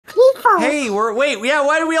Hey, yeah,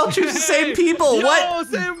 why do we all choose the same people? Yo, What?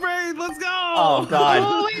 same brain, let's go! Oh, God.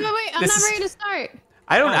 Oh, wait. I'm not ready to start.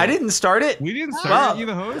 I didn't start it. We didn't start Well, it. You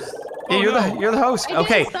the host? Yeah, you're the host. I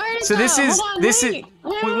Okay, didn't start it, so this though. is Hold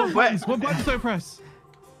on, wait. Wait, what buttons do I press?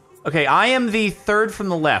 Okay, I am the third from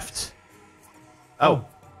the left. Oh,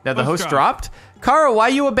 now the host dropped? Kara, why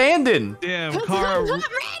you abandoned? Damn, Because Kara. I'm not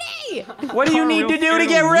ready. What do you need to do to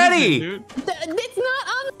get ready? It's not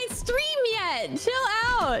on my stream yet. Chill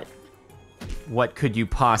out. What could you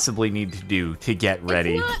possibly need to do to get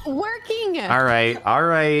ready? It's not working. All right.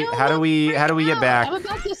 No, How do we get back? I'm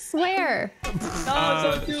about to swear.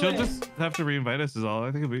 She'll just have to reinvite us is all.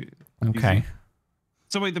 I think it'll be Okay. easy.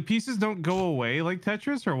 So wait, the pieces don't go away like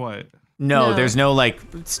Tetris or what? No, there's no like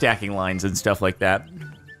stacking lines and stuff like that.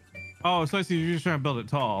 Oh, so I see you're just trying to build it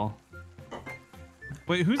tall.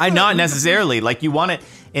 Wait, not necessarily. Like you want it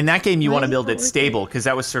in that game. You want to build it stable because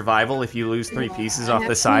that was survival. If you lose 3 pieces off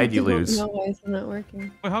the side, you lose. No, why is it not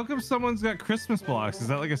working? Wait, how come someone's got Christmas blocks? Is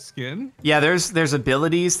that like a skin? Yeah, there's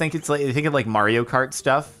abilities. Think of like Mario Kart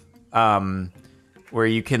stuff, where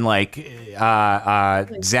you can like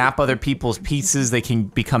zap other people's pieces. They can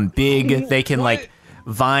become big. They can like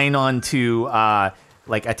vine onto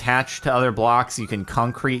like attach to other blocks. You can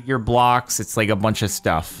concrete your blocks. It's like a bunch of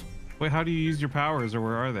stuff. Wait, how do you use your powers, or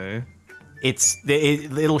where are they?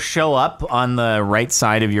 It'll show up on the right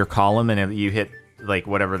side of your column, and you hit like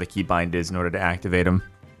whatever the keybind is in order to activate them.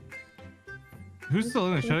 Who's still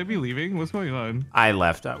in it? Should I be leaving? What's going on? I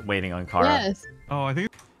left, waiting on Kara. Yes. Oh, I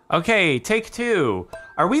think. Okay, take 2.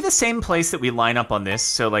 Are we the same place that we line up on this?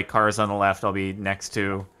 So like Kara's on the left, I'll be next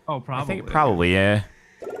to. Oh, probably. I think probably, yeah.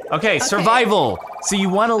 Okay, survival. So you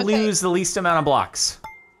want to lose the least amount of blocks.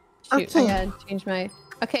 Shoot, I gotta change my.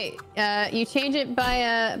 Okay, you change it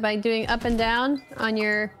by doing up and down on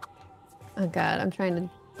your. Oh God, I'm trying to.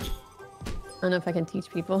 I don't know if I can teach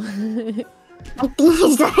people. My thing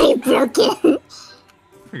is already broken.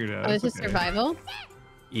 Figured it out. Oh, it's just survival.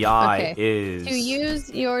 Yeah, Okay. it is. To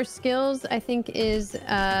use your skills, I think is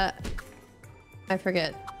I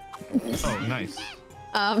forget. Oh, nice.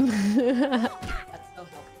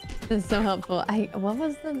 That's so helpful. What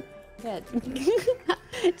was the chat?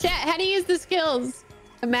 How do you use the skills?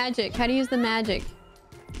 The magic. How do you use the magic?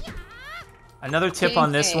 Another tip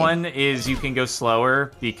on this one is you can go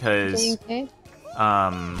slower because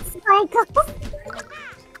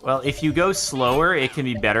well, if you go slower, it can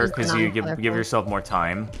be better because you give yourself more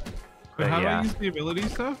time. But how do I use the ability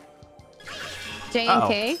stuff? J and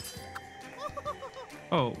K.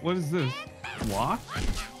 Oh, what is this? Walk?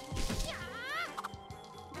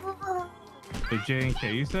 So J and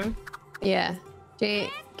K, you said? Yeah.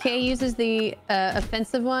 K uses the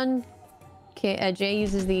offensive one. J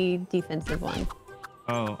uses the defensive one.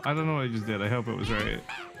 Oh, I don't know what I just did. I hope it was right.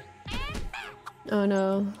 Oh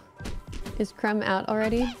no. Is Crumb out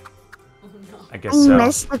already? I guess so. I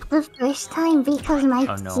messed up the first time because my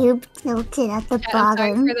cube tilted at the bottom. I'm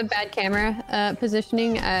sorry for the bad camera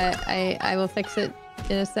positioning. I will fix it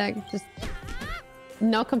in a sec. Just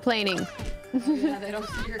no complaining. Yeah, they don't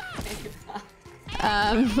see your camera.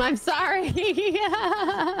 I'm sorry.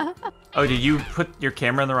 Oh, did you put your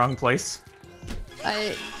camera in the wrong place?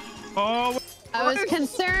 I was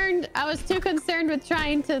concerned. I was too concerned with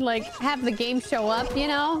trying to like have the game show up, you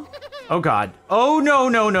know? Oh God. Oh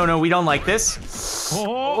no. We don't like this.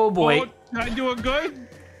 Oh boy. Am I doing good?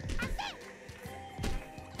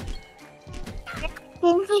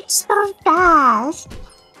 It's so fast.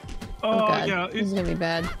 Oh God. Yeah, this is gonna be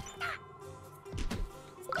bad.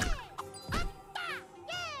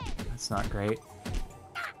 That's not great.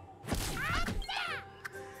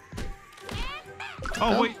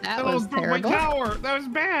 Oh wait, that was terrible. My tower. That was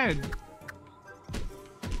bad.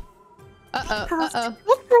 Uh-oh.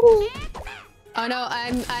 Oh no,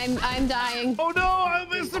 I'm dying. Oh no, I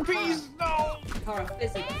missed a piece. No.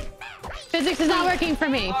 Physics is not working for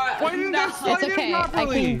me. Why didn't that slide It's okay. in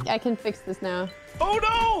properly? I can fix this now. Oh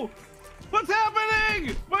no! What's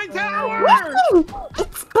happening? My tower!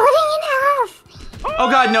 It's splitting in half. Oh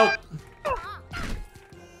God, no.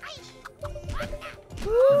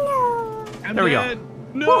 No. There we go.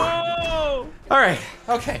 No! All right.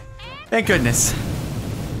 Okay. Thank goodness.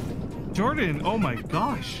 Jordan, oh my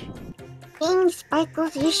gosh. Dang,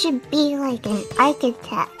 Sparkles, you should be like an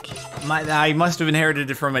architect. I must have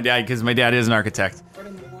inherited it from my dad because my dad is an architect.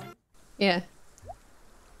 Yeah.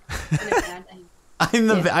 I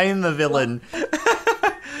am the villain.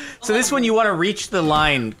 So this one you want to reach the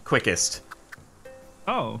line quickest.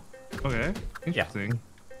 Oh, okay. Interesting.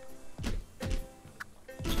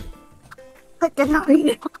 Put the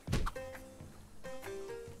line.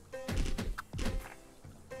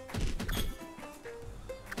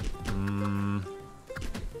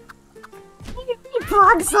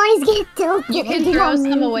 frog slimes get tilted. You can throw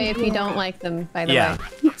some away if you don't like them, by the way.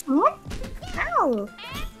 What? Ow.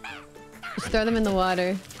 Just throw them in the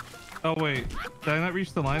water. Oh wait, did I not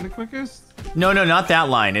reach the line the quickest? No, not that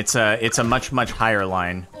line. It's a much higher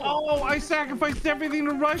line. Oh, I sacrificed everything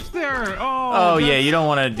to rush there. Oh yeah, you don't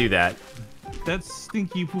want to do that. That's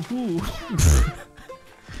stinky poo poo.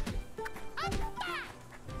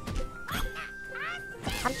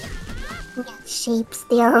 Yeah, shapes,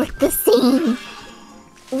 they are the same.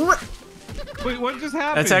 What? Wait, what just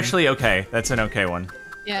happened? That's actually okay. That's an okay one.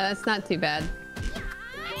 Yeah, that's not too bad.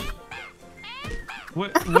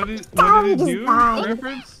 What did it do? died.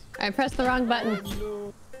 Reference? I pressed the wrong button.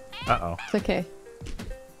 Uh-oh. It's okay.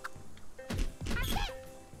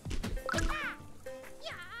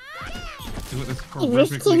 Do this Risky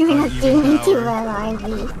horrifically not uneven doing too power. well,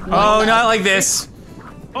 Ivy. Oh, not like this.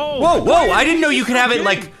 Oh! Whoa! I didn't know you could have it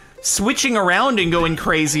like switching around and going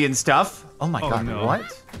crazy and stuff. Oh my god, no. what?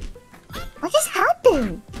 What just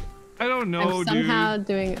happened? I don't know, I'm dude. somehow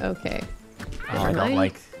doing okay. Oh, I don't mind.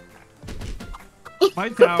 like. My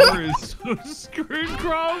tower is so screwed,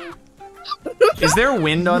 Chrome. Is there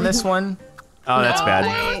wind on this one? Oh, that's No, bad.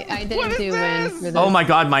 I What didn't is do wind this? for this. Oh my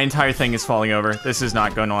god, my entire thing is falling over. This is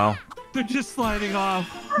not going well. They're just sliding off.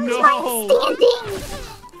 I'm No! standing.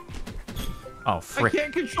 Oh, I frick.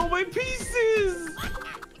 can't control my pieces!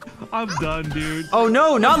 I'm done, dude. Oh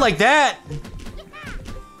no, not like that!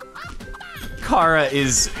 Kara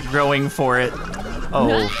is growing for it.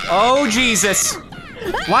 Oh Jesus!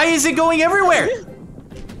 Why is it going everywhere?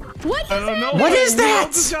 What I is don't know. What is that?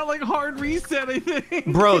 It's got like hard reset, I think.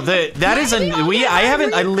 Bro, that is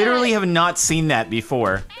I literally have not seen that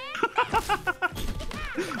before.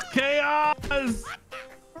 Chaos!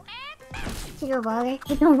 To the water.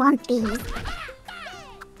 I don't want these.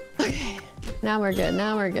 Now we're good.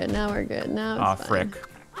 Now we're good. Now we're good. Now Aw, it's fine. frick.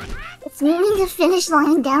 It's moving the finish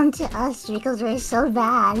line down to us because we're so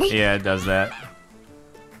bad. Yeah, it does that.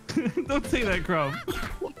 Don't say that, Crumb.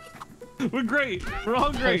 We're great. We're all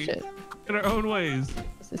Oh great shit. in our own ways.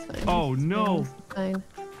 This is fine. Oh, This is no. Fine.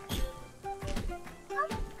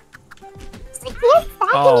 It's like we have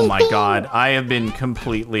Oh my anything. god, I have been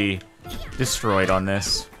completely destroyed on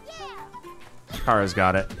this. Kara's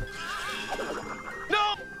got it.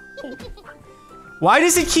 No! Why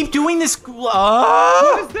does it keep doing this?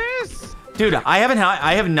 What is this? Dude, I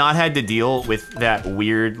have not had to deal with that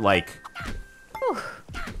weird like.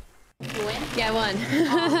 You win? Yeah, I won.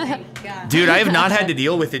 Oh my god. Dude, I have not had to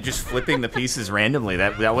deal with it just flipping the pieces randomly.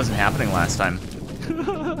 That wasn't happening last time.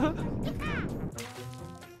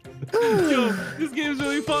 Yo, this game's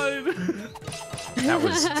really fun. That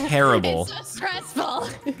was terrible. It's so stressful.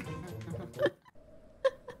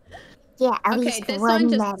 Yeah, at Okay, least this one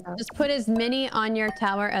one medal. just put as many on your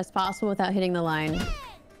tower as possible without hitting the line.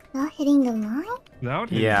 Not hitting the line?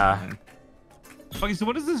 Without Yeah. hitting it. Okay, so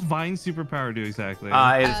what does this vine superpower do exactly? It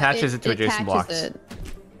attaches it to adjacent attaches blocks. it.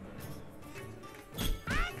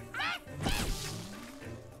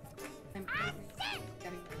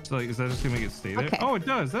 So like, is that just gonna make it stay there? Okay. Oh, it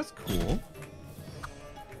does. That's cool.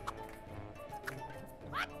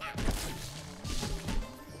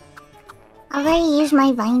 I already used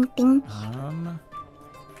my vine thing.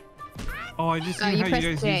 Oh, I just Oh, seen you how you press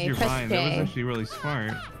guys J, used your press vine. That was J. actually really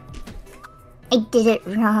smart. I did it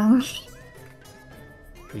wrong.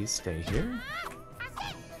 Please stay here.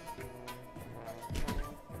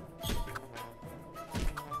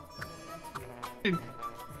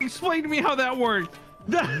 Explain to me how that worked.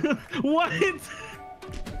 What?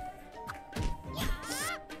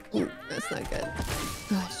 Ooh, that's not good.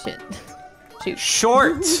 Oh shit. Shoot.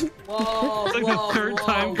 Short. Whoa, Like whoa, the third whoa.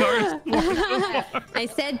 time Garth. I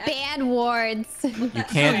said bad wards. You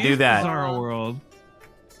can't do that. Bizarre world.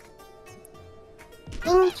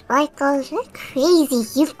 Thing sparkles, you're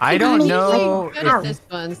crazy. You I don't made know like- Good at this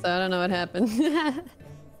one, so I don't know what happened.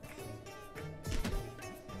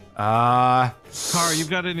 Kara, you've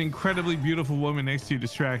got an incredibly beautiful woman next to you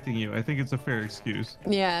distracting you. I think it's a fair excuse.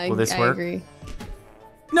 Yeah, Will this I work? agree.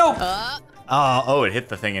 No. Uh, Oh, it hit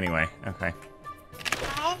the thing anyway. Okay.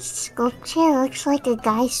 This sculpture looks like a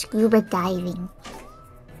guy scuba diving.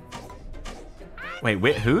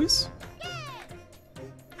 Wait, whose?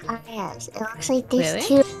 Yes, it looks like there's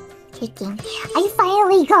Really? two kicking. I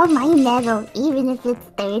finally got my medal, even if it's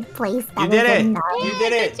third place. That You did was it. enough. You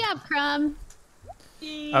did it. Good job, Crumb.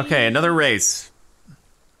 Okay, another race.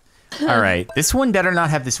 All right, this one better not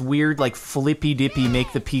have this weird like flippy dippy,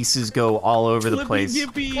 make the pieces go all over the place.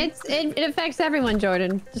 Flippy-dippy. It affects everyone,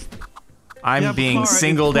 Jordan. Just, I'm Yeah, but being Kara, it's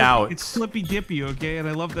singled flippy- out. It's flippy dippy, okay? And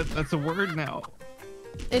I love that that's a word now.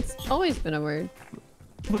 it's always been a word.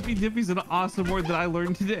 Flippy Dippy's an awesome word that I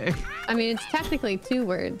learned today. I mean, it's technically 2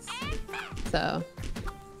 words. So.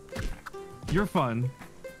 You're fun.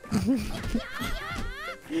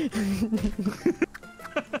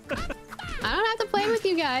 I don't have to play with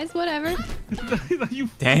you guys. Whatever.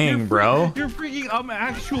 Dang, bro. You're freaking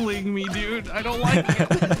actualing me, dude. I don't like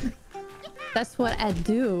it. That's what I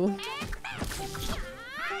do.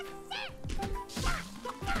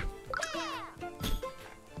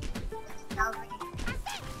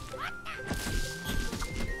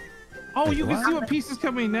 Oh, you can see what piece is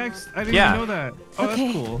coming next. I didn't Yeah. even know that. Oh, Okay.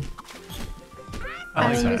 that's cool. Oh, I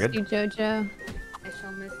that's will not miss good. you, Jojo. I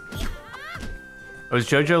shall miss you. Was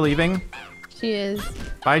JoJo leaving? She is.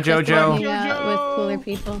 Bye, Just JoJo. hanging out Jojo! with cooler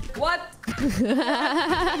people. What?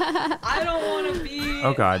 I don't want to be.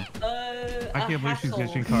 Oh God. I can't believe she's hassle.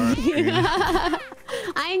 ditching Cara.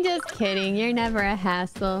 I'm just kidding. You're never a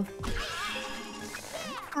hassle.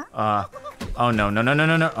 Oh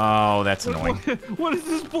no. Oh, that's annoying. What is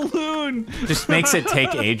this balloon? Just makes it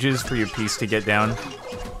take ages for your piece to get down.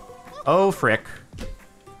 Oh frick.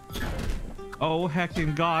 Oh,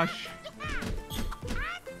 heckin' gosh.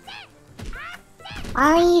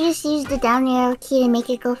 Why don't you just use the down arrow key to make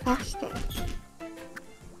it go faster?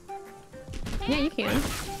 Yeah, you can.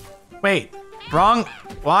 Wait. Wrong.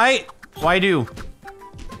 Why? Why do?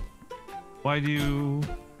 Why do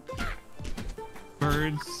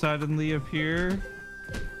birds suddenly appear?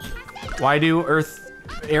 Why do Earth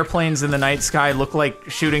airplanes in the night sky look like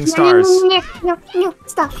shooting stars? No,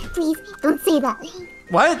 stop, please, don't say that.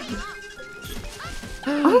 What?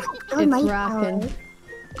 Oh It's my rocking. God.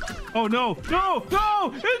 Oh no! No!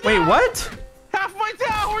 No! It's Wait, not- what? Half my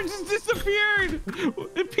tower just disappeared!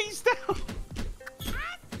 It pieced out!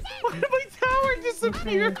 Why did my tower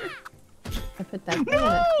disappear? I put that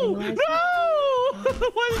No! there. No!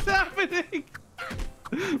 What is happening?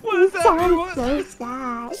 What is happening? Sounds What?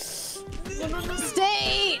 so sad.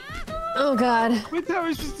 Stay! Oh God. My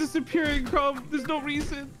tower's just disappearing, Crumb. There's no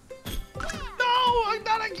reason. No!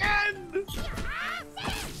 Not again!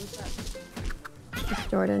 It's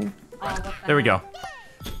Jordan. Oh, what the There we hell?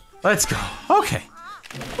 go. Let's go. Okay.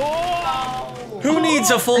 Oh! Who needs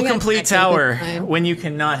a full I got complete technical tower time. when you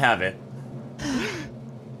cannot have it?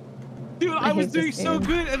 Dude, I was hate doing this so game.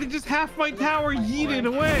 good, and then just half my tower yeeted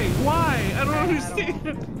away. Why? I don't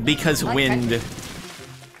understand. Because wind.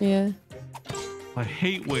 Yeah. I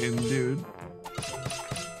hate wind, dude.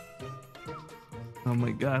 Oh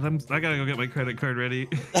my god, I gotta go get my credit card ready.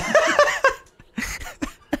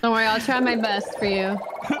 Don't worry, I'll try my best for you.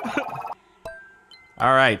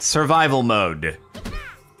 All right, survival mode.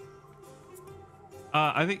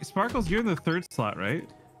 I think Sparkles, you're in the 3rd slot, right?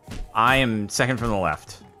 I am second from the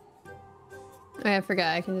left. I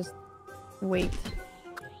forgot. I can just wait.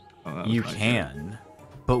 Oh, that was You my can,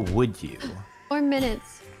 but would you? 4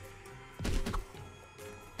 minutes. Oh,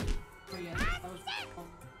 yeah, that was cool.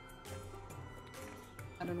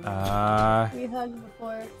 I don't know. We hugged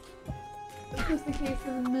before. Just in case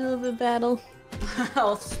in the middle of a battle.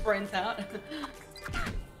 I'll sprint out.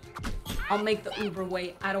 I'll make the Uber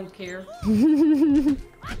wait. I don't care.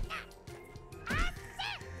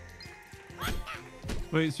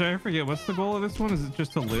 Wait, sorry, I forget. What's the goal of this one? Is it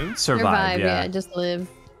just to live? Survive, yeah. Just live.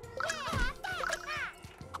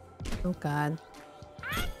 Oh God.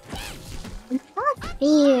 I'm trying to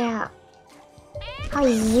figure out how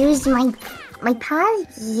to use my power.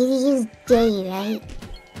 You use J, right?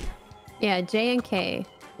 Yeah, J and K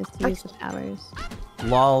is to use the powers.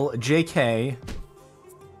 Lol, JK.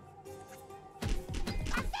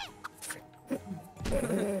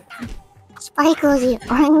 Sparkles, the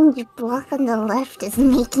orange block on the left is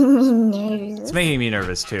making me nervous. It's making me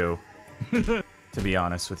nervous too, to be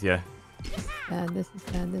honest with you. Bad. This is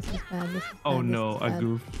bad. This is bad. This is bad. Oh this no, is I bad.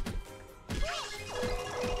 goofed.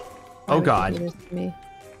 Why Oh would you God. do this to me?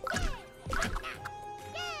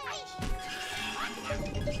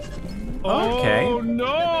 Okay. Oh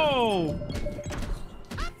no!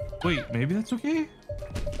 Wait, maybe that's okay?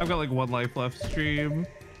 I've got like 1 life left, stream.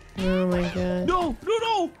 Oh my God. No, no,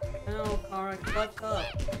 no! No, Kara, clutch up.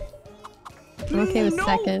 I'm okay with No!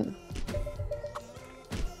 second.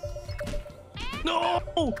 No!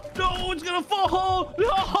 No, it's gonna fall!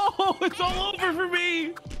 No! It's all over for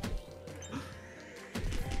me!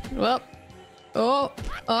 Well. Oh.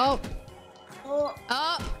 Oh. Oh,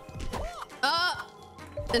 Oh. Oh.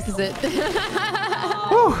 This is it.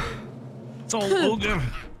 Whew. It's all over. All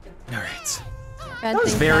right. Bad That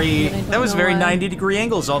was things very. happen, I don't That was know very why. 90-degree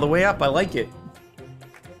angles all the way up. I like it.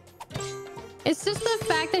 It's just the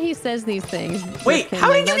fact that he says these things. Wait, Frickin', how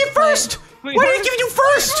like, did you get that's why- first? Wait, Why how did I give you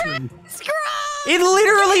first? Scrub! It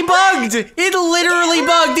literally bugged! It literally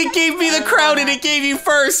bugged! It gave me the crown and it gave you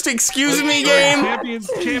first! Excuse me, game!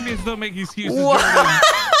 Champions don't make excuses, What?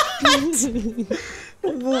 Jordan.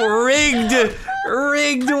 Rigged!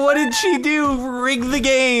 Rigged! What did she do? Rig the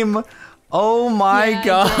game! Oh my Yeah, I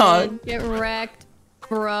god! did. Get wrecked,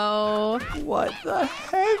 bro. What the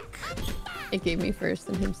heck? It gave me first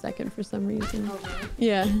and him second for some reason.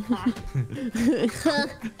 Yeah. Jordan's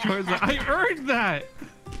like, I earned that!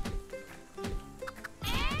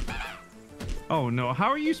 Oh no, how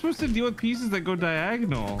are you supposed to deal with pieces that go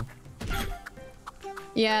diagonal?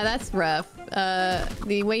 Yeah, that's rough.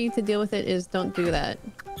 The way to deal with it is don't do that.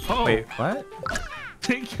 Oh, Wait, what?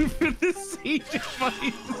 thank you for the siege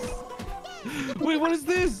advice. Wait, what is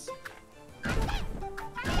this?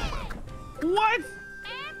 What?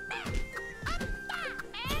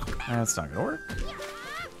 That's not gonna work.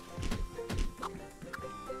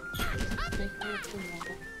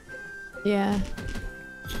 Yeah.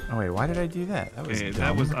 Oh wait, why did I do that? That was Okay, dumb.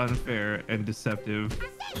 that was unfair and deceptive.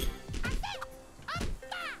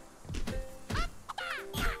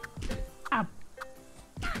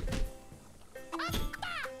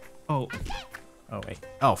 Oh, Oh wait.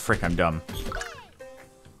 Oh frick, I'm dumb.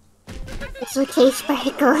 It's okay,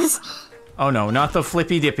 Sparkles. Oh no, not the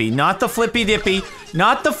flippy dippy. Not the flippy dippy.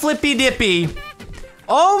 Not the flippy dippy.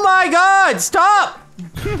 Oh my god, stop!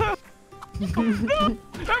 I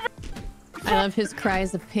love his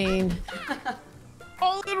cries of pain.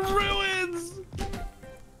 all in ruins!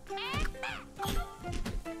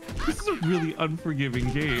 This is a really unforgiving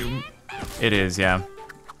game. It is, yeah.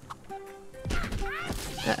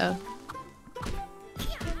 Uh-oh.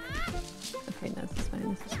 Okay, no, this is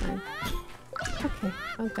fine, this is fine. Okay,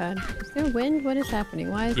 oh god. Is there wind? What is happening?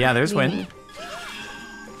 Why is Yeah, it there's wind. windy?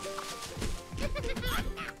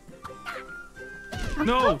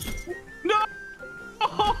 No! No!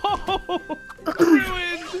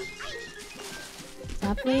 Ruined!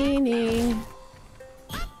 Stop leaning.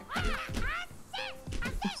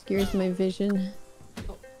 Obscures my vision.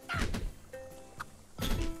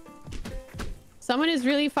 Someone is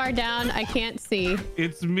really far down. I can't see.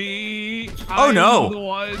 It's me. Oh, I'm no. The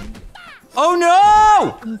one. Oh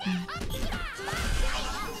no! Oh god.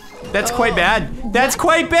 That's quite bad. That's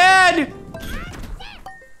quite bad!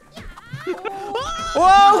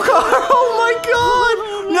 Whoa, Carl! Oh my god!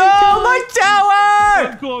 No, my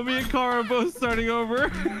tower! Cool, me and Kara are both starting over.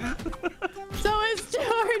 So is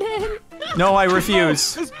Jordan. No, I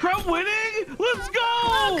refuse. Is Crumb winning? Let's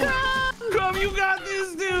go! Crumb, you got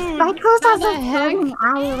this, dude! Sparkles How has the a heck? floating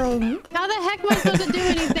island. How the heck am I supposed to do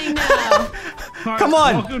anything now? Kara, Come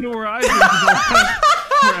on. Welcome to where I've been for the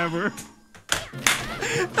last forever.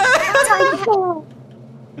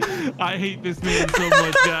 I hate this man so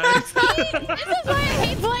much, guys. This is why I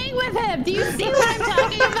hate playing with him. Do you see what I'm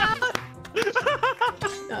talking about?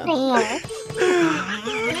 Yeah.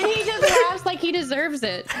 And then he just laughs like he deserves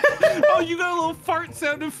it. Oh, you got a little fart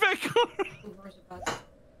sound effect.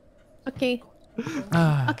 Okay.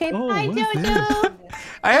 Ah. Okay, Oh, bye, what is Jojo.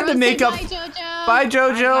 I had to Everyone make say up. Bye, Jojo. Bye,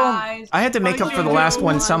 Jojo. Bye, guys. I had to make Bye, up for the Jojo. last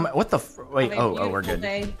one. Some. What the? Wait. Have a Oh, we're beautiful good.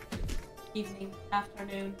 Day, evening,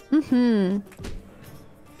 afternoon. Mm-hmm.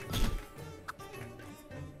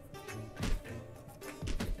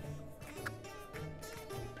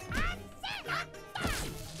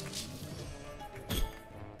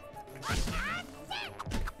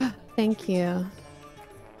 Thank you.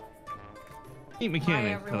 Neat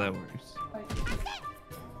mechanics, how that works.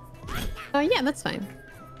 Oh, yeah, that's fine.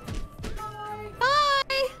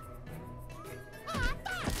 Bye!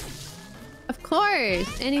 Of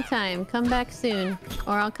course, anytime. Come back soon.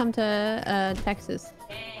 Or I'll come to Texas.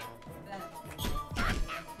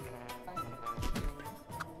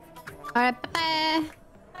 Alright, bye-bye.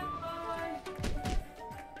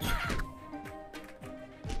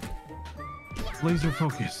 Laser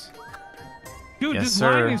focus. Dude, Yes, this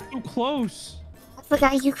sir. line is so close. I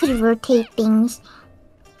forgot you could rotate things.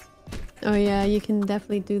 Oh yeah, you can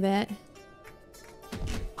definitely do that.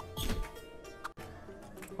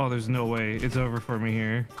 Oh, there's no way. It's over for me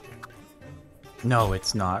here. No,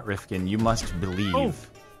 it's not, Rifkin. You must believe. Oh.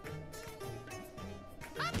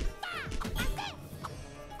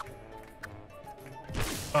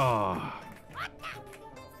 Oh.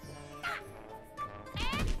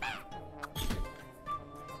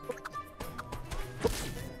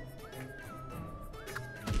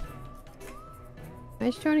 Why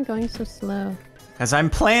is Jordan going so slow? Because I'm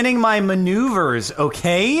planning my maneuvers,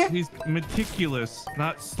 okay? He's meticulous,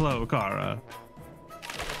 not slow, Kara.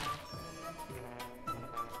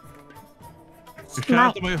 Shout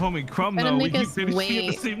out to my homie Crumb, Better though. We make keep us finishing at the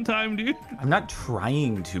wait. same time, dude. I'm not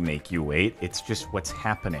trying to make you wait. It's just what's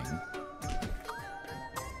happening.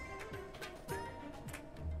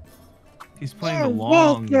 He's playing You're the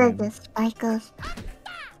long very good, game. Sparkles.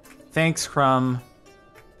 Thanks, Crumb.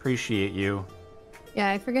 Appreciate you. Yeah,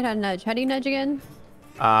 I forget how to nudge. How do you nudge again?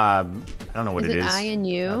 I don't know what Is it it is. I and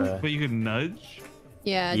you? But you can nudge?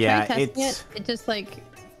 Yeah, Yeah, try testing it's- it. It just like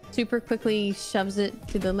super quickly shoves it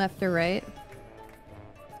to the left or right.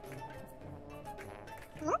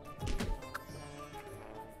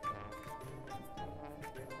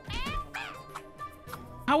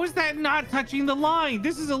 How is that not touching the line?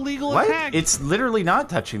 This is a legal What? attack. It's literally not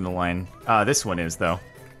touching the line. This one is though.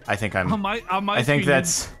 I think I'm. on my I think screen,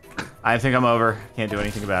 that's. I think I'm over. Can't do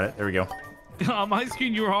anything about it. There we go. on my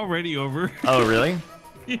screen you were already over. Oh really?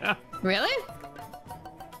 Yeah. Really?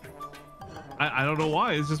 I don't know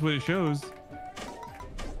why. It's just what it shows.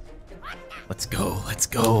 Let's go. Let's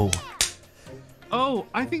go. Oh,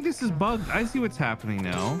 I think this is bugged. I see what's happening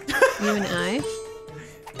now. You and I?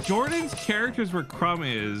 Jordan's character's where Crumb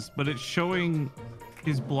is, but it's showing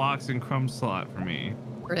his blocks in Crumb's slot for me.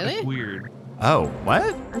 Really? That's weird. Oh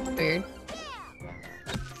what? That's weird.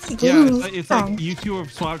 The Yeah, game is it's fun. like you two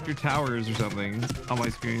have swapped your towers or something on my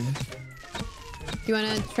screen. Do you want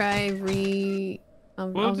to try I'll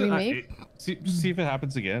remake? See if it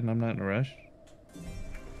happens again. I'm not in a rush.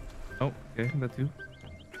 Oh, okay, that too.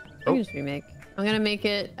 I can just remake. I'm gonna make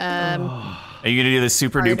it. Are you gonna do the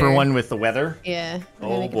super duper Harder. one with the weather? Yeah. I'm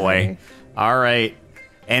gonna Oh make it boy. harder. All right.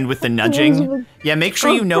 And with the nudging, yeah, make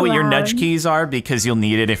sure you know what your nudge keys are because you'll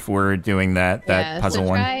need it if we're doing that Yeah, puzzle so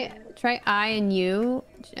one. try I and you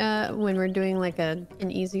when we're doing like an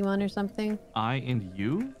easy one or something. I and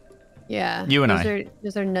you? Yeah. You and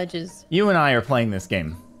Those are nudges. You and I are playing this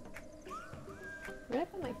game. Where did I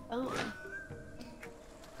put my phone?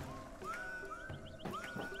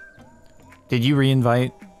 Did you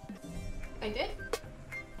re-invite? I did.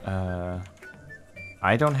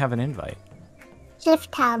 I don't have an invite.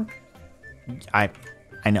 Shift tab. I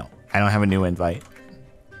know. I don't have a new invite.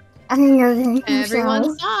 I don't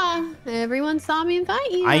know. Everyone saw me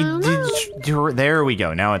invite you. I don't know. did. There we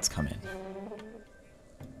go. Now it's coming.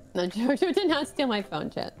 No, Jojo did not steal my phone,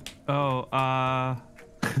 chat. Oh,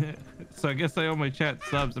 so I guess I owe my chat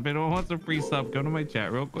subs. If anyone wants a free sub, go to my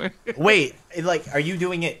chat real quick. Wait, like, are you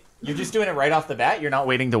doing it? You're just doing it right off the bat? You're not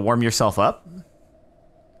waiting to warm yourself up?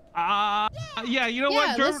 Yeah, you know Yeah,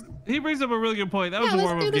 what? Jordan, he brings up a really good point. That was a let's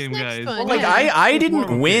warm-up do this game, next guys. one. Like, Yeah. I It's a didn't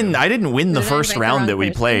warm-up win. game. I didn't win the Did I first invite the round wrong that we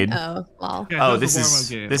person? played. Oh, well. Yeah, Oh, that this was a warm-up is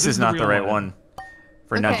game. this is not the real right one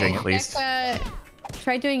for nudging, at least.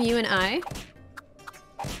 Try doing you and I.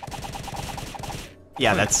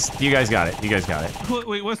 Yeah, that's you guys got it. You guys got it.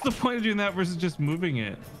 Wait, what's the point of doing that versus just moving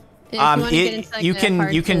it? If you wanna get into, like, You the can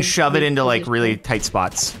hard to shove it into like position. really tight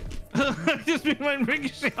spots. Just be my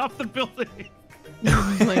ricochet off the building.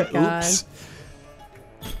 Oh my god. Oops.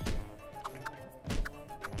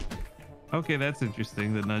 Okay, that's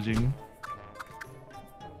interesting. The nudging.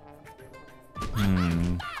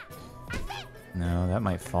 No, that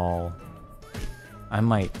might fall. I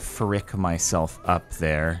might frick myself up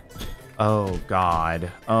there. Oh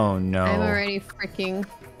god. Oh no. I'm already freaking.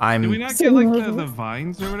 Did we not get like the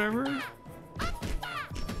vines or whatever?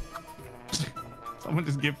 Someone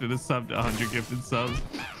just gifted a sub to 100 gifted subs.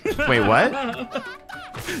 Wait, what?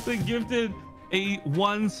 They gifted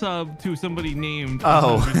one sub to somebody named.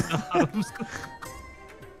 Oh. 100 subs.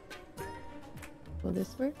 Will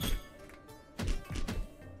this work?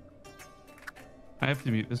 I have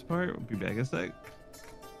to mute this part. I'll be back a sec.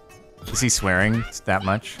 Is he swearing that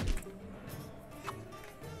much?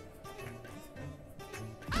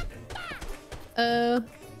 Oh,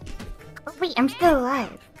 wait, I'm still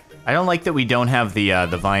alive. I don't like that we don't have the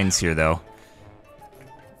vines here though.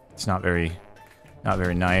 It's not very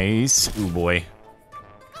nice. Ooh boy.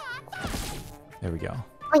 There we go.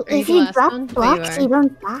 Wait, Are you if the you last drop one? Oh, blocks, you you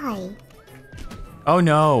don't die. Oh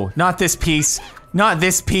no, not this piece. Not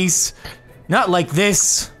this piece. Not like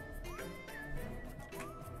this.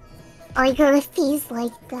 Or I got a piece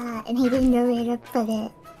like that, and he didn't know where to put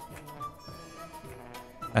it.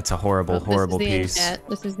 That's a horrible, Oh, horrible this is the piece. End, chat.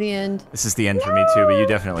 This is the end. This is the end for me too, but you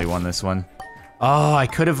definitely won this one. Oh, I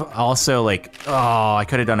could have also I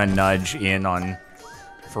could have done a nudge in on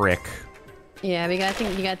Frick. Yeah, you gotta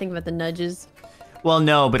think about the nudges. Well,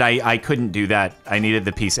 no, but I couldn't do that. I needed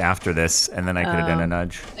the piece after this, and then I could have done a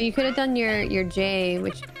nudge. You could have done your J,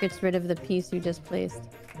 which gets rid of the piece you just placed.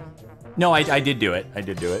 No, I did do it. I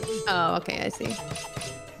did do it. Oh, okay, I see.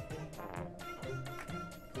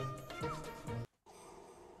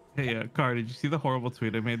 Hey, Car, did you see the horrible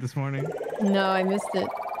tweet I made this morning? No, I missed it.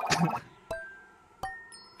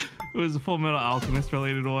 It was a Full Metal Alchemist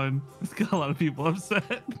related one. It's got a lot of people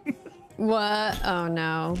upset. What? Oh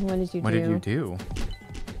no. What did you do? What did you do?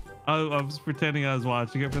 I was pretending I was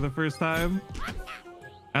watching it for the first time.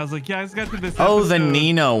 I was like, yeah, I just got to this. Oh, the episode.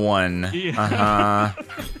 Nina one. Yeah.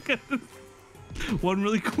 Uh-huh. One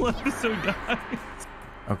really cool episode, guys.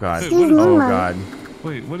 Oh god. Wait, what is- Oh god.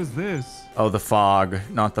 Wait, what is this? Oh, the fog,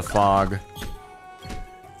 not the fog.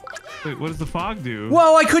 Wait, what does the fog do?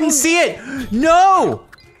 Whoa, I couldn't see it! No!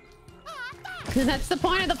 That's the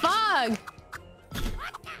point of the fog.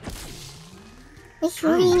 Which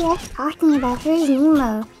movie are you guys talking about? Where's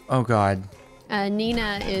Nemo? Oh god.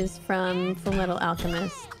 Nina is from Fullmetal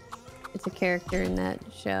Alchemist. It's a character in that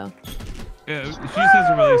show. Yeah, she just has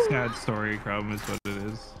a really sad story, Crumb, is what it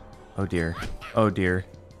is. Oh dear. Oh dear.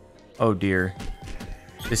 Oh dear.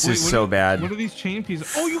 This Wait, is what so are- bad. What are these chain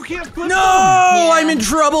pieces? Oh, you can't flip No! Yeah. I'm in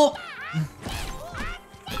trouble!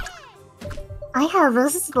 I have a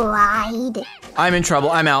slide. I'm in trouble.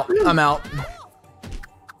 I'm out. I'm out.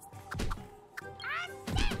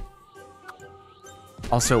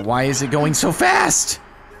 Also, why is it going so fast?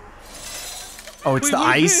 Oh, it's Wait, the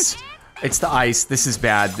what is ice. this? It's the ice. This is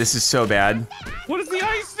bad. This is so bad. them. What does the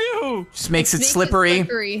ice do? Just makes it Makes slippery.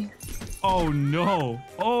 slippery. Oh no.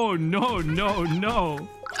 Oh no, no, no.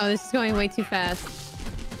 Oh, this is going way too fast.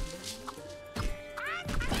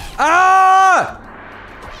 Ah!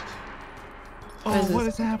 Oh, What is what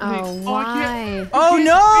this? is happening? Oh, I can't. why? Oh Get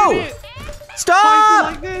no! it. Why is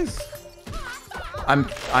Stop! it like this? I'm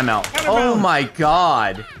out. Turn Oh around. my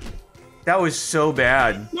god. That was so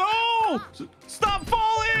bad. No! Stop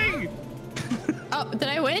falling! Oh, did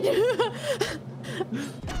I win?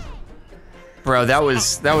 Bro, that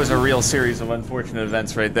was a real series of unfortunate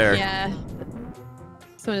events right there. Yeah.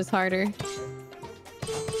 This one is harder.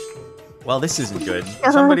 Well, this isn't good.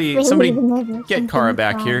 Somebody get Kara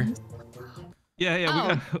back here. Yeah,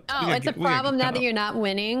 yeah. Oh, it's a problem now that you're not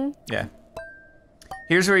winning. Yeah.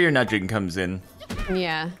 Here's where your nudging comes in.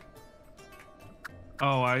 Yeah.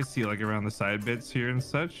 Oh, I see. Like around the side bits here and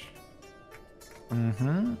such.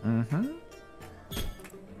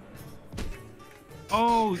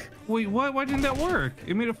 Oh, wait, what? Why didn't that work?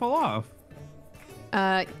 It made it fall off.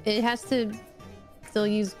 It has to still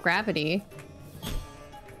use gravity.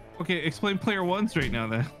 Okay, explain player one's right now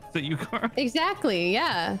then. Is that you, Carl? Exactly.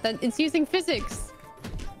 Yeah. That it's using physics.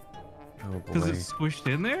 Oh Because boy. it's squished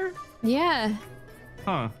in there? Yeah.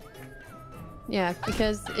 Huh. Yeah.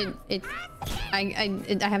 Because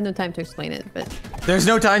I have no time to explain it, but There's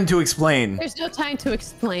no time to explain. there's no time to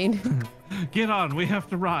explain. Get on, we have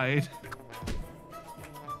to ride.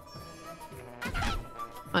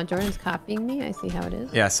 Jordan's copying me. I see how it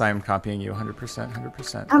is. Yes, I am copying you 100%,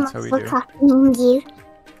 100%. I'm That's how we also do. copying you.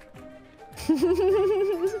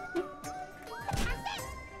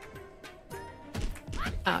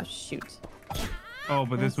 Oh shoot. Oh,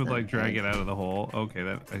 but this That's would not like drag good. it out of the hole. Okay,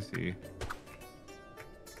 that I see.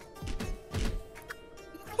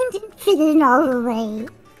 I didn't fit in all the way.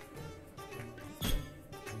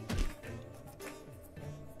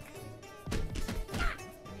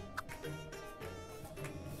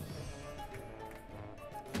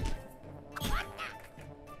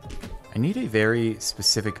 I need a very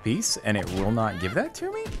specific piece, and it will not give that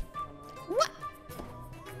to me?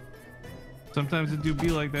 Sometimes it do be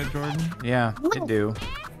like that, Jordan. Yeah, it do.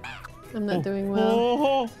 I'm not doing well.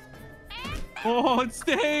 Oh, oh, it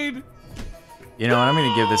stayed. You know what? I'm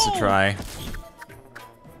gonna give this a try.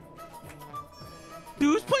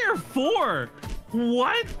 Dude, who's player 4?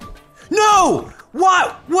 What? No!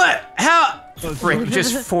 What? What? How? Frick,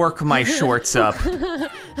 just fork my shorts up.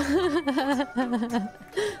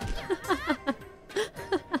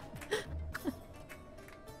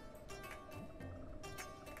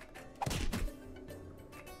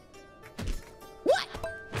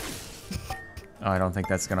 Oh, I don't think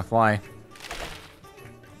that's gonna fly.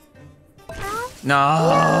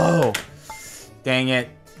 No! Dang it.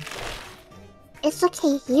 It's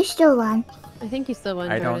okay, you still won. I think you still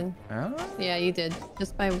won, I Jordan. don't. Oh, Yeah, you did.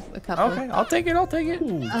 Just by a couple. okay, I'll take it. I'll take it.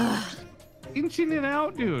 Ugh. Inching it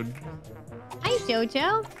out, dude. Hi,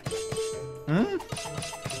 Jojo.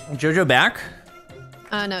 Jojo back?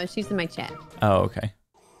 Oh no, she's in my chat. Oh, okay.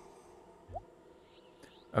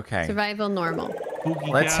 Okay. Survival normal.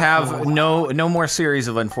 Spooky Let's castle. have no more series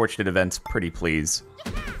of unfortunate events, pretty please.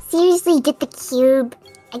 Seriously, get the cube.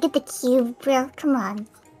 I get the cube, bro. Come on.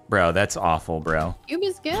 Bro, that's awful, bro. Cube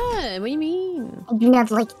is good. What do you mean? I do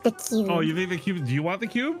not like the cube. Oh, you think the cube? Do you want the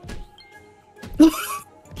cube?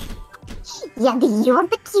 Yeah, do you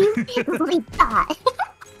want the cube? Oh my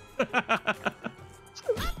god.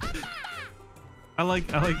 I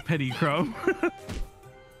like Petty Crow.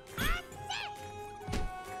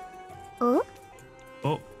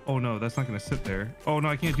 Oh? Oh no, that's not gonna sit there. Oh no,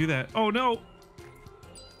 I can't do that. Oh no.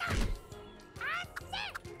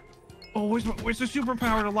 Oh, where's the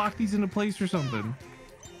superpower to lock these into place or something?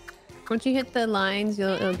 Once you hit the lines,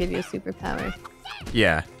 it'll give you a superpower.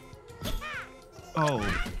 Yeah.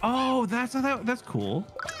 Oh, that's cool.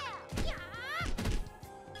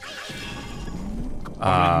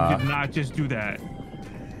 You did not just do that.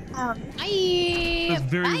 Oh, Bye.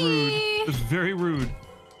 That's very rude. That's very rude.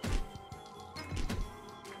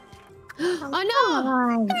 Oh come no!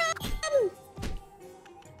 on.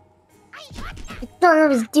 I thought I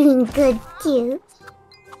was doing good too.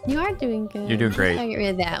 You are doing good. You're doing great. I'll get rid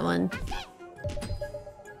of that one.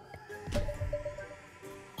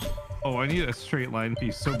 Oh, I need a straight line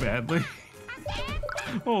piece so badly.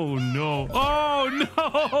 Oh no! Oh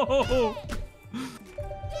no!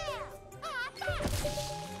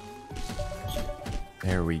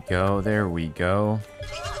 There we go. There we go.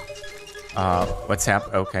 What's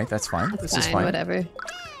happened? Okay, that's fine. That's this fine, is fine. whatever.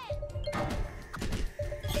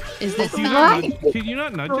 Is this Can fine? you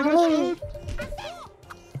not nudge it this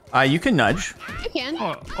code? You can nudge. You can.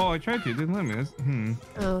 Oh, I tried to. Didn't let me.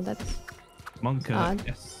 Oh, that's Monka. odd.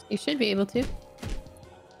 Yes. You should be able to.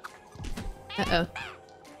 Uh-oh.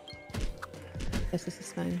 Guess this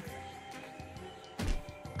is fine.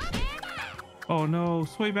 Oh no!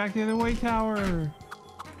 Sway back the other way, tower.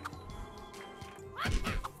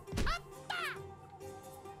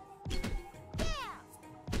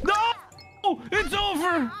 No! It's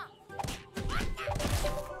over.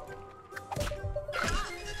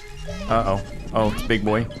 Uh-oh. Oh, it's big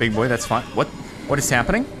boy. Big boy, that's fine. What is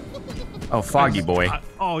happening? Oh, Foggy boy.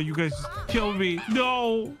 Oh, you guys killed me.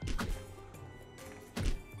 No.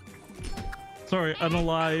 Sorry,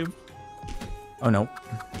 unalive. Oh, no.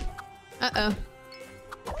 Uh-oh.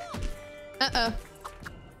 Uh-oh.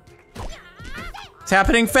 It's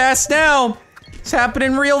happening fast now. It's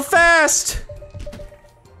happening real fast.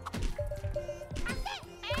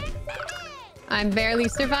 I'm barely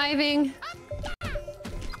surviving.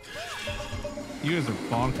 You guys are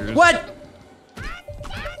bonkers. What?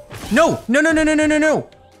 No, no, no, no, no, no, no, no.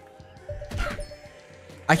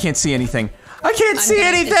 I can't see anything. I can't see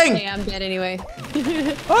anything. Okay, I'm dead anyway.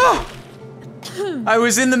 Oh! I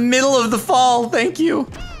was in the middle of the fall. Thank you.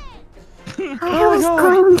 I was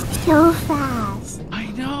going so fast. I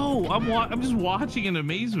know. I'm just watching in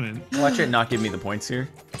amazement. Watch it not give me the points here.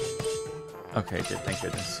 Okay, it did. Thank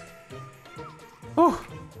goodness. Oh,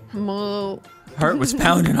 Whoa. heart was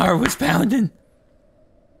pounding. Heart was pounding.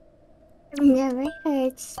 I've never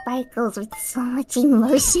heard Sparkles with so much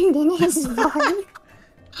emotion in his voice.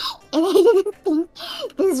 And I didn't think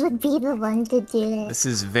this would be the one to do it. This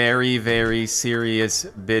is very, very serious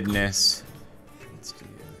business. Let's do,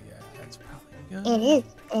 yeah, that's probably good. It is.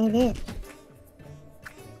 It is.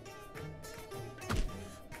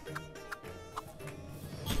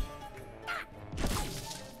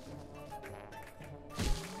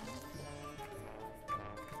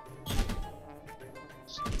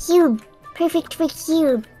 Cube. Perfect for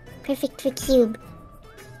cube. Perfect for cube.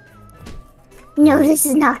 No, this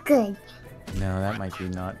is not good. No, that might be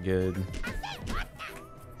not good.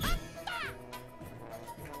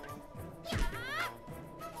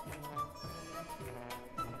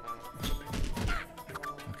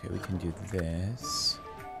 Okay, we can do this.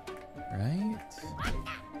 Right?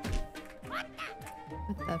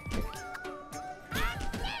 What the frick?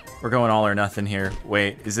 We're going all or nothing here.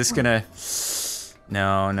 Wait, is this gonna...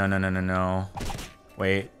 No, no, no, no, no, no.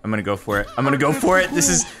 Wait, I'm gonna go for it. I'm gonna go for it. This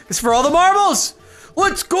is for all the marbles.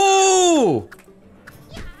 Let's go!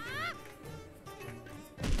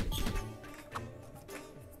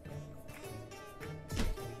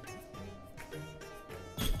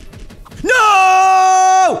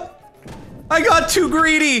 No! I got too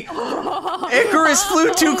greedy. Icarus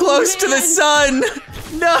flew too close to the sun.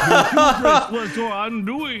 No! What's what I'm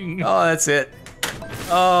doing? Oh, that's it.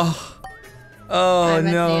 Oh. Oh I'm at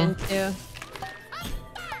the no. end too.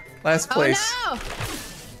 Last place. Oh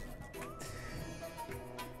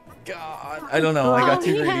God, I don't know. I got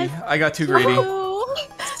too greedy. I got too greedy. no!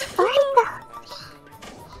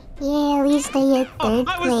 Yeah, at least I get third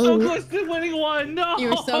I was so place. close to winning one. No.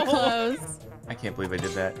 You were so close. I can't believe I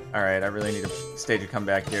did that. All right, I really need to stage a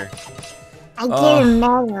comeback here. I get a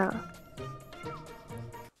medal.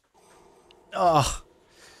 Oh.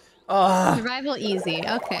 Oh. Survival easy.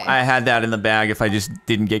 Okay. I had that in the bag if I just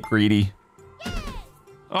didn't get greedy.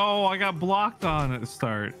 Oh, I got blocked on at the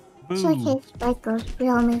start. It's Boo. okay, Sparkles. We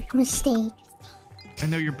all make mistakes. I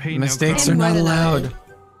know your pain. Mistakes now, are More not than allowed.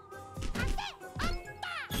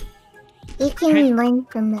 You can Hey. learn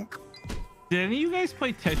from it. Did any of you guys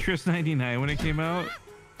play Tetris 99 when it came out?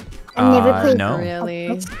 I never played no. Really?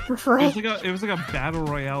 Tetris before. It was like a battle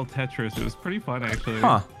royale Tetris. It was pretty fun actually.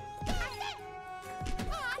 Huh.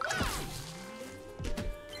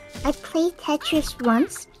 I played Tetris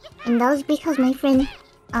once, and that was because my friend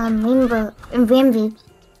Rainbow Rambo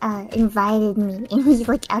invited me, and he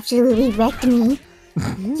like absolutely wrecked me.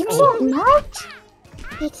 You can't nudge.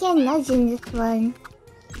 You can't nudge in this one.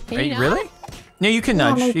 Are you really? No, you can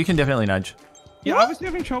nudge. You can definitely nudge. Yeah, I was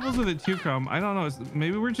having troubles with it too, Crumb. I don't know.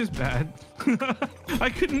 Maybe we're just bad. I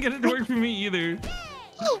couldn't get it to work for me either.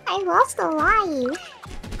 I lost a life.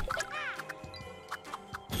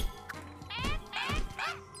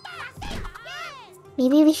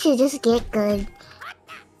 Maybe we should just get good.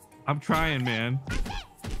 I'm trying, man.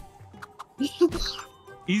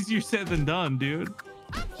 Easier said than done, dude.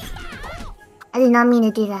 I did not mean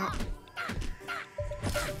to do that.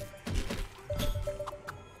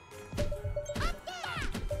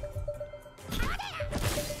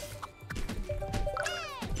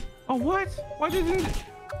 Oh, what? Why didn't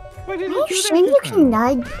Are you you do sure that? you can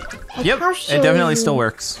nudge? Like, Yep, how it sure definitely are still you?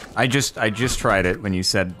 works. I just tried it when you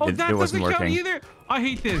said Oh, it that wasn't doesn't count working. either. I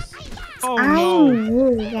hate this. Oh I no!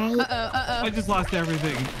 knew, right? I just lost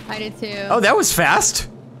everything. I did too. Oh, that was fast.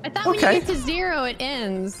 I thought when okay. you get to 0, it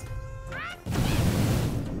ends.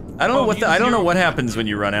 I don't know what I don't know zero. what happens when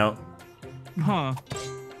you run out. Huh?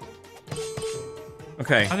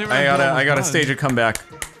 Okay, I didn't I realize gotta it was stage a comeback.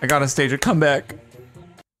 I gotta stage a comeback.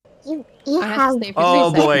 You I have have. to stay for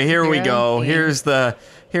Oh 3 boy, seconds. here we 0. go. Dang. Here's the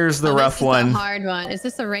Oh, rough this is one. the hard one. Is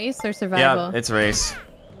this a race or survival? Yeah, it's a race.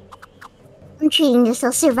 I'm treating this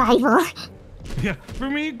as survival. Yeah. For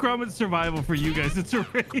me, Crumb, it's survival. For you guys, it's a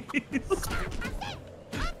race.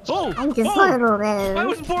 Oh! I'm just oh, horrible I though.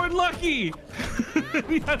 was born lucky.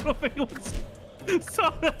 I don't know if anyone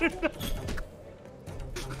saw that or not.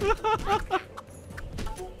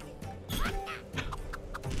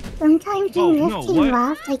 Sometimes Oh, when no, Rifkin what?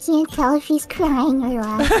 laughs, I can't tell if he's crying or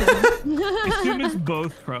laughing. I assume it's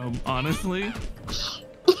both, Crumb. Honestly,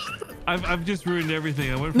 I've just ruined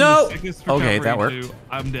everything. I went from No! the sickest Okay, recovery that worked. to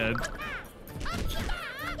I'm dead.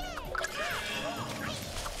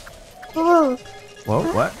 Whoa, Whoa,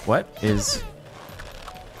 what is?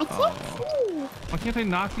 I can't see. Why can't I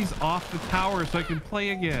knock these off the tower so I can play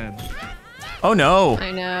again? Oh no.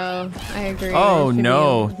 I know. I agree. Oh It should be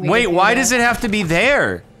no. a way to Wait, do why that. does it have to be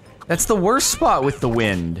there? That's the worst spot with the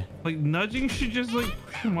wind. Like nudging should just like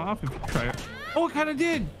push them off if you try it. Oh, it kind of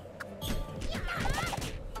did.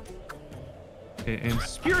 Okay, and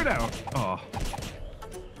spear it out. Oh.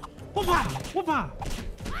 Whoopah! Whoopah!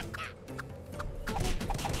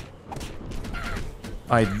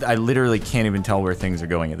 I literally can't even tell where things are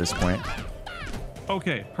going at this point.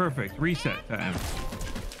 Okay, perfect. Reset time.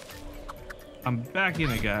 I'm back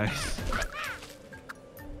in it, guys.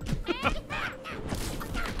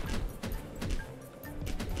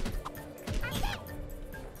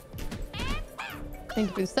 Thank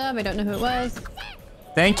you for the sub. I don't know who it was.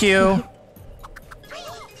 Thank you.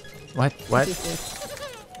 What?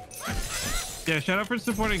 Yeah, shout out for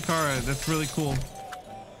supporting Kara. That's really cool.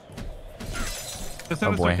 That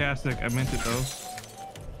sounded boy. sarcastic. I meant it though.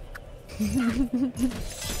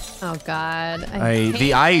 Oh God. I hate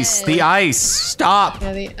The ice. it. The ice. Stop.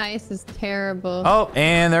 Yeah, the ice is terrible. Oh,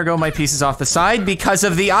 and there go my pieces off the side because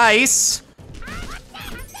of the ice.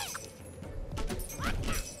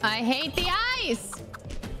 I hate the ice.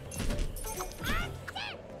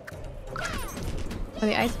 Oh,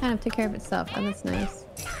 the ice kind of took care of itself. Oh, that's nice.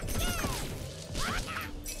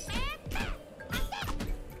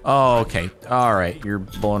 Oh, okay. All right. You're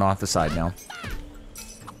blowing off the side now.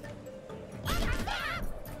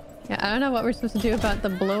 Yeah, I don't know what we're supposed to do about the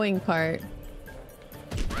blowing part.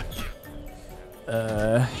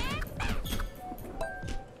 Are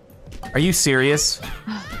you serious?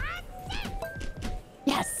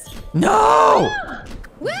 Yes. No!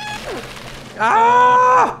 Woo!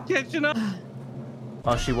 Ah! Catching up.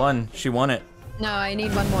 Oh, she won. She won it. No, I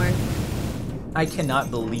need one more. I cannot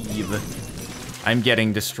believe I'm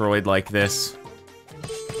getting destroyed like this.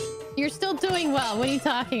 You're still doing well. What are you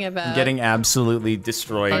talking about? I'm getting absolutely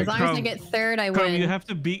destroyed. As long as I Crumb. get third, I Crumb, win. you have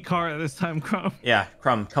to beat Kara this time, Crumb. Yeah,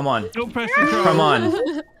 Crumb, come on. No pressure, Crumb. Come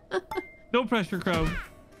on. No pressure, Crumb.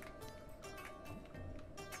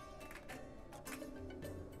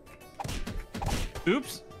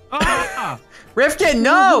 Oops. Ah! Rifkin,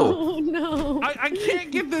 no! Oh no. I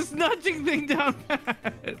can't get this nudging thing down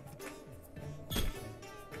pat.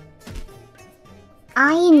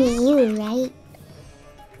 I and you, right?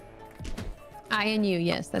 I and you,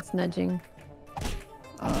 yes, that's nudging.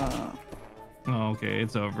 Oh, okay,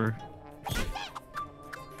 it's over.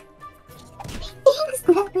 Things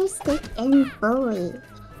never stick in fully.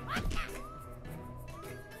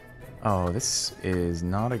 Oh, this is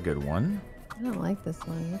not a good one. I don't like this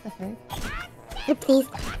one. What the heck? Please.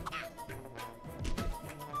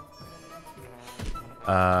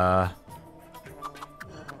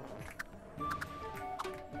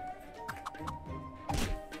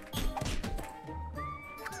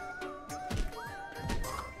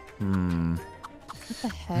 What the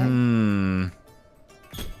heck?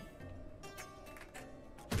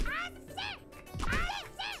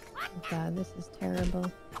 Oh God, this is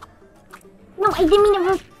terrible. No, I didn't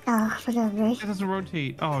mean to. Oh, whatever. It doesn't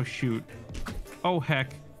rotate. Oh shoot. Oh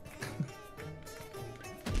heck.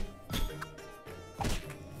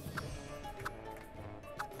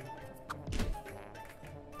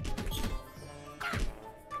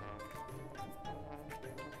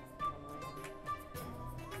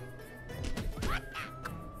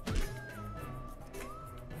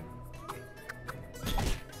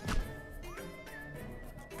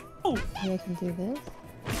 Maybe I can do this.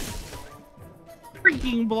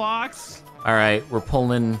 Freaking blocks. All right, we're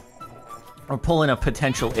pulling a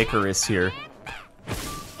potential Icarus here.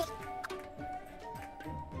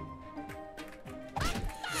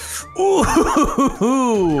 Ooh!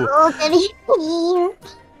 Oh, Daddy.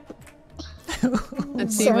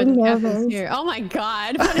 Let's see So what happens nervous. here. Oh my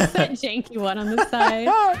God, what is that janky one on the side?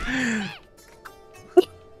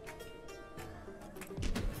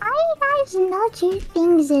 I guys nudge your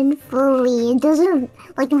things in fully. It doesn't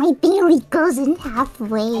like my barely goes in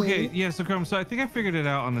halfway. Okay, yeah, so Chrome, so I think I figured it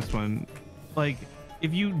out on this one. Like,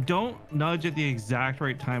 if you don't nudge at the exact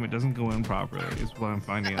right time, it doesn't go in properly, is what I'm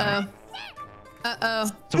finding out. Uh-oh.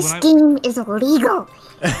 So This when game is illegal.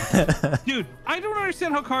 Dude, I don't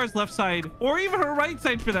understand how Kara's left side, or even her right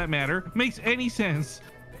side for that matter, makes any sense.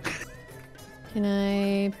 Can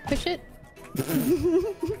I push it?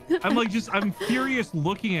 I'm furious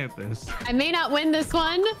looking at this. I may not win this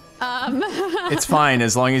one. It's fine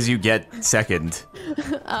as long as you get second.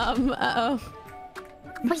 Uh-oh.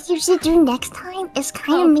 What you should do next time is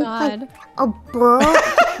kind of make God. like a ball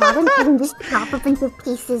at the bottom and just drop a bunch of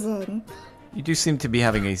pieces in. You do seem to be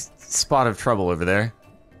having a spot of trouble over there.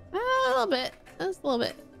 A little bit. Just a little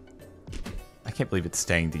bit. I can't believe it's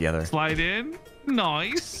staying together. Slide in.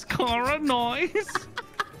 Nice. Kara, nice.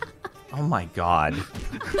 Oh my God.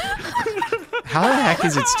 How the heck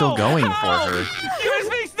is it still going for her? This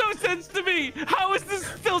makes no sense to me. How is this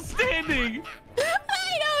still standing?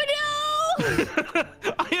 I don't know.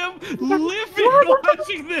 I am livid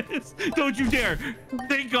watching this. Don't you dare.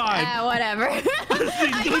 Thank God. Whatever.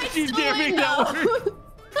 Don't you dare make that work.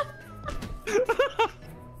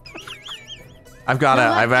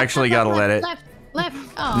 I've actually got to let it. Left.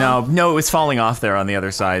 Oh. No, it was falling off there on the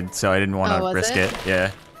other side, so I didn't want Oh, to was risk it? it.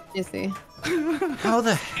 Yeah. You see. How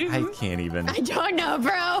the I can't even. I don't know,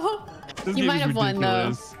 bro. This You game might is have won, though.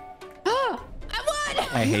 ridiculous. Oh, I won!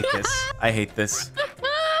 I hate this. I hate this.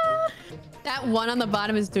 That one on the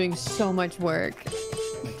bottom is doing so much work.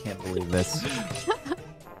 I can't believe this.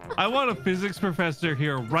 I want a physics professor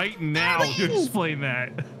here right now to explain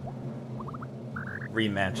that.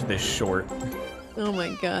 Rematch this short. Oh my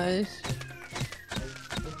gosh.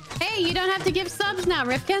 Hey, you don't have to give subs now,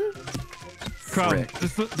 Rifkin. Crumb, Frick.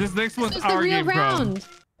 this next one's It's the our real game, Crumb. round.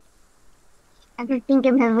 I don't think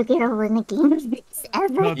I'm ever gonna win a game of this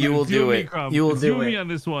ever. No, You will it's do me, it. Crumb. You will It's do me it. on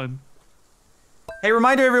this one. Hey,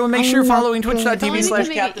 reminder everyone, make I sure you're love following it. Only twitch.tv we slash can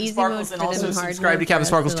make it Captain easy Sparkles mode and for them also and hard subscribe to mode Captain for us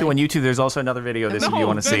Sparkles to, 2 like- on YouTube. There's also another video of this if you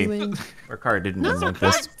want to see. Win. Where Cara didn't This win is like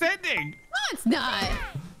not this. sending. No, it's not.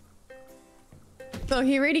 Oh,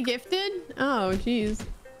 he already gifted? Oh, jeez.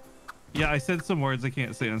 Yeah, I said some words I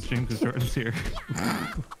can't say on stream because Jordan's here.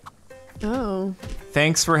 Oh.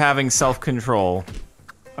 Thanks for having self-control.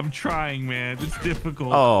 I'm trying, man. It's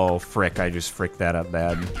difficult. Oh, frick. I just fricked that up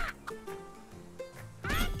bad.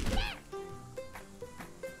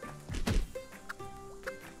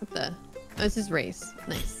 What the? Oh, this is race.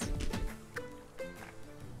 Nice.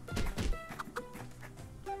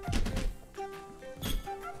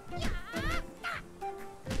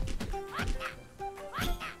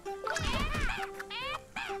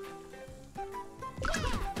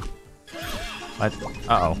 What?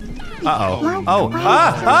 Uh-oh. Uh-oh.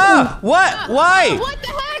 Oh. What? Why? What the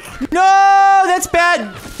heck? No, that's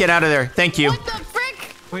bad. Get out of there. Thank you. What the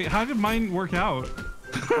frick? Wait, how did mine work out?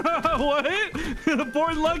 What?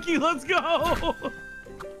 Born lucky, let's go!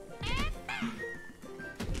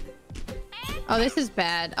 Oh, this is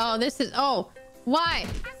bad. Oh, this is. Oh, why?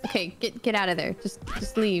 Okay, get out of there.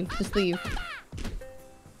 Just leave. Just leave.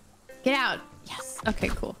 Get out. Yes. Okay,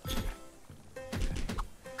 cool.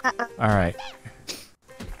 All right.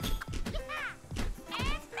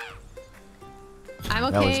 I'm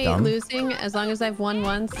That was okay dumb. losing as long as I've won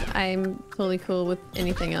once. I'm totally cool with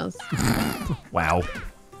anything else. Wow.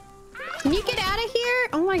 Can you get out of here?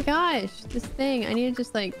 Oh my gosh, this thing. I need to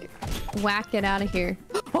just like whack it out of here.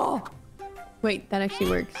 Oh, Wait, that actually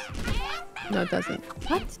works. No, it doesn't.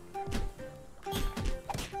 What?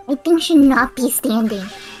 I think should not be standing.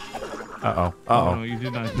 Uh-oh. Oh, Uh-oh. no, you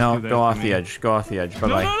did not No, do that go to off me. the edge. Go off the edge.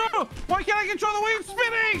 Bye-bye. No! Why can't I control the way it's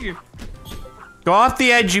spinning? Go off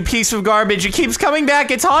the edge, you piece of garbage. It keeps coming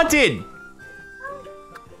back. It's haunted.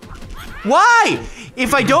 Why?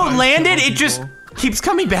 If I don't land it, it just keeps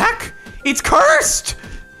coming back? It's cursed!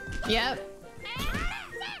 Yep.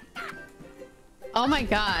 Oh my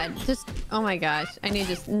god. Oh my gosh. I need to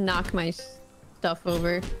just knock my stuff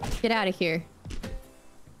over. Get out of here.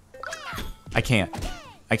 I can't.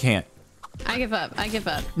 I can't. I give up. I give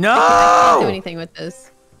up. No! I can't do anything with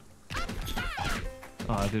this.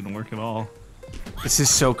 Oh, it didn't work at all. This is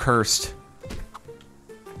so cursed.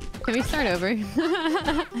 Can we start over?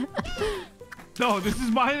 No, this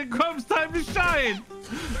is mine and Crumb's time to shine!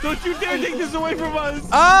 Don't you dare take this away from us!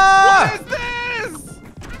 Ah! What is this?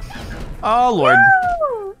 Oh, Lord.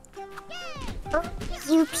 Oh,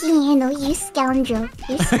 you piano, you scoundrel.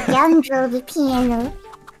 You scoundrel, the piano.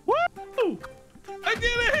 Woo! I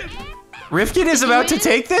did it! Rifkin is about to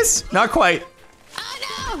take this? Not quite.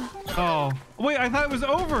 Oh, wait, I thought it was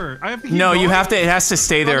over. I have to keep No, going? you have to, it has to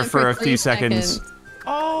stay there Hold on for a 3 few seconds.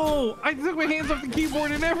 Oh, I took my hands off the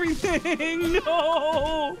keyboard and everything.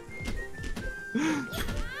 No!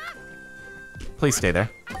 Please stay there.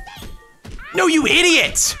 No, you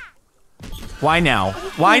idiot! Why now?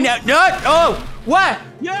 Why now? No! Oh! What?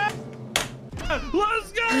 Yeah!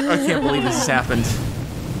 Let's go! I can't believe this has happened.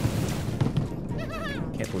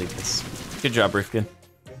 Can't believe this. Good job, Rifkin.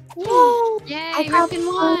 Yay! Yay, Rifkin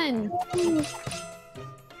won!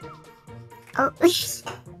 Oh,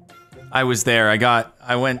 I was there.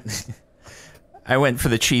 I went I went for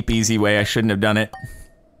the cheap, easy way. I shouldn't have done it.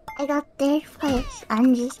 I got third place.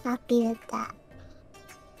 I'm just happy with that.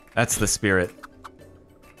 That's the spirit.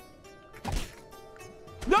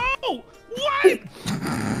 No! What?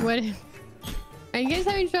 What? Are you guys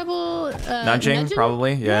having trouble Nudging,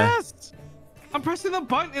 probably, yeah. Yes! I'm pressing the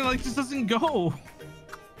button and it like just doesn't go.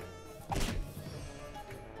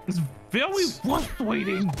 It's very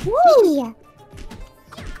frustrating. Whee!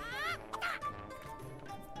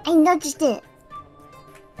 I nudged it.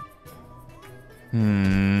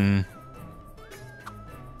 Hmm.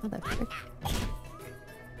 What the frick?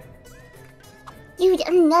 Dude,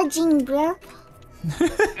 I'm nudging, bro.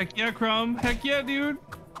 Heck yeah, Crumb. Heck yeah, dude.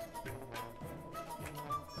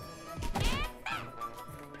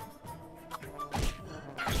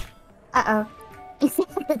 Uh-oh. This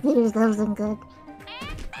wasn't good.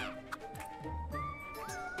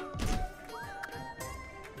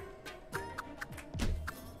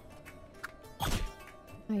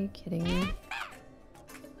 Are you kidding me?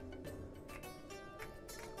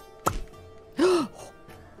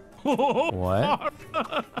 What?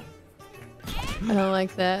 I don't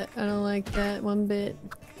like that. I don't like that one bit.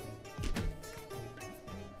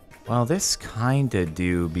 Well, this kinda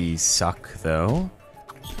do be suck, though.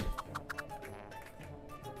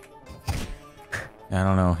 I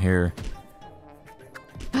don't know, here.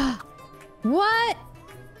 What?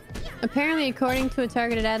 Apparently, according to a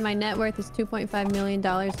targeted ad, my net worth is $2.5 million,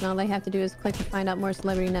 and all they have to do is click to find out more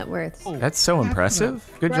celebrity net worths. That's so impressive.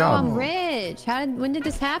 Good Bro, I'm job. rich. When did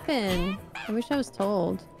this happen? I wish I was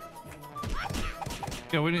told.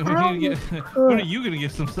 Yeah, when are you gonna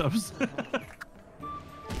get some subs?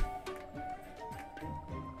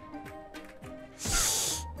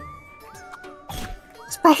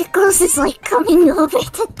 Sparkles is like coming over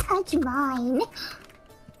to touch mine.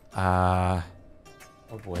 Oh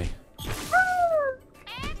boy.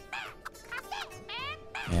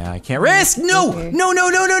 Yeah, I can't risk. No! No, no,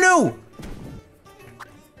 no, no, no!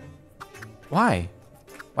 Why?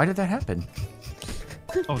 Why did that happen?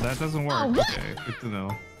 Oh, that doesn't work. Okay, good to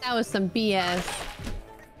know. That was some BS.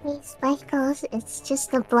 Hey, Sparkles, it's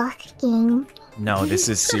just a block game. No, this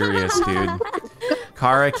is serious, dude.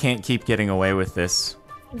 Kara can't keep getting away with this.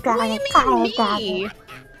 Got What it, do you mean got me? it.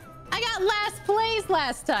 I got last place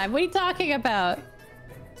last time. What are you talking about?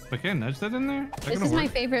 But can I nudge that in there? This is my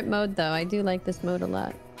favorite mode, though. I do like this mode a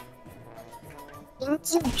lot.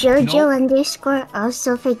 Thank you, Jojo underscore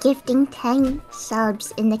also for gifting 10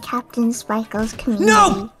 subs in the Captain Sparkles community.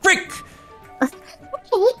 No! Frick! Okay.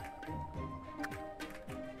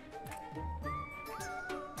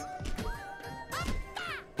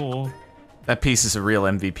 Cool. That piece is a real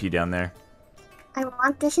MVP down there. I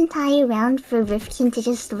want this entire round for Rifkin to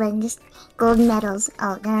just win just gold medals.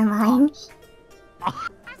 Oh, never mind.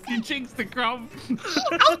 You jinxed the Crumb.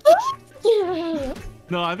 I thank you.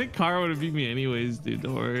 No, I think Kara would have beat me anyways, dude.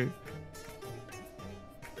 Don't worry.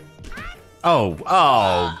 Oh,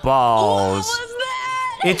 balls. What was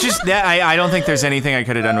that? It just that I don't think there's anything I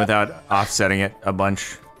could have done without offsetting it a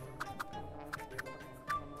bunch.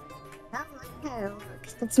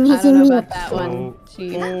 That's I don't making know me about that one.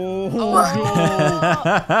 Cheese. Oh,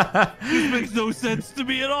 this makes no sense to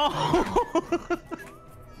me at all.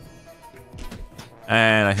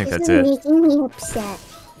 And I think This that's is it. making me upset.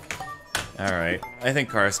 All right. I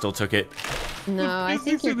think Kara still took it. No, I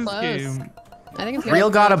think you're close. I think it's Real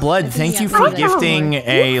God of Blood, thank you for gifting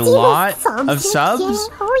a lot of subs.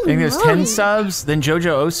 I think there's 10 subs, then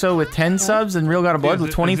Jojo Oso with 10 subs, and Real God of Blood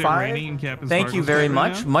with 25. Thank you very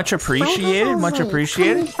much. Much appreciated. Much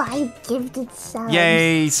appreciated. 25 gifted subs.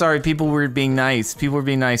 Yay. Sorry, people were being nice. People were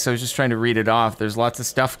being nice. I was just trying to read it off. There's lots of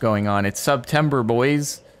stuff going on. It's September,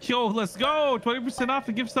 boys. Yo, let's go. 20% off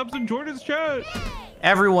to give subs in Jordan's chat.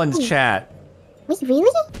 Everyone's chat. Wait, really?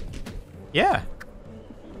 Yeah.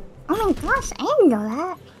 Oh my gosh, I didn't know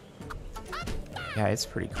that. Yeah, it's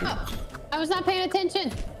pretty cool. I was not paying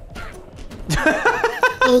attention.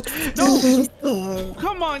 Excuses.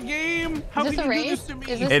 Come on, game. How Is this can a you do race? this to me?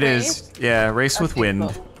 Is this It race? is. Yeah, race with Okay, wind.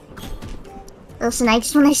 cool. Listen, I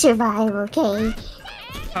just want to survive, okay?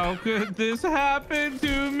 How could this happen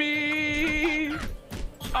to me?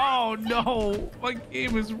 Oh no, my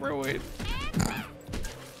game is ruined.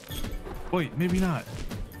 Wait, maybe not.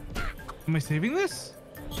 Am I saving this?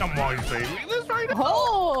 Am I saving this right now?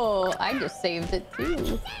 Oh, I just saved it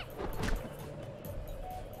too.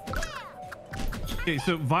 Okay,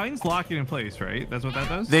 so vines lock it in place, right? That's what that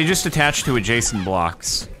does? They just attach to adjacent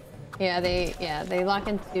blocks. Yeah, they lock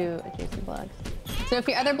into adjacent blocks. So if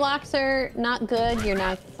your other blocks are not good,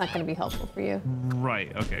 it's not going to be helpful for you.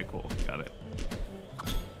 Right, okay, cool. Got it.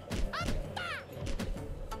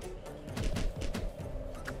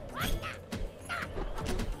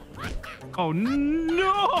 Oh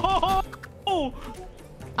no!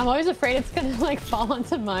 I'm always afraid it's gonna like fall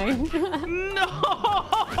onto mine.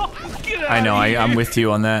 No! Get I know, out of here. I'm with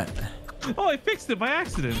you on that. Oh, I fixed it by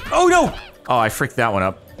accident. Oh no! Oh, I fricked that one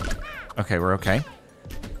up. Okay, we're okay.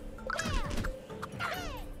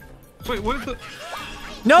 Wait, what is the...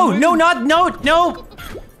 No, no, no!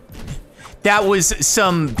 That was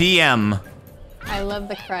some BM. I love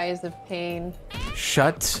the cries of pain.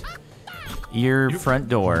 Shut your front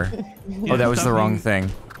door. Oh, that was the wrong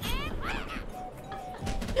thing.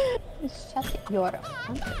 Shut your door.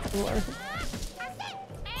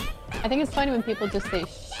 I think it's funny when people just say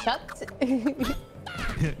shut.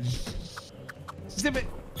 Zip it.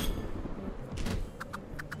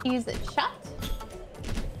 Is it shut?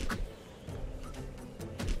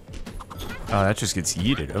 Oh, that just gets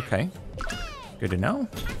yeeted. Okay. Good to know.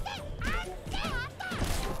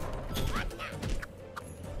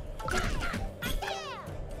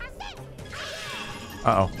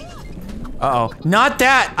 Uh-oh. Uh-oh. Not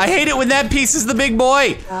that! I hate it when that piece is the big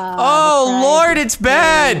boy! Oh, Lord, it's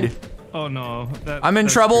bad! Oh no. I'm in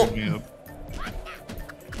trouble. screwed me up.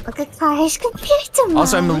 Look at cars compared to mine.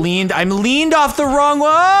 Also, I'm leaned off the wrong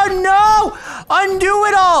one. Oh, no! Undo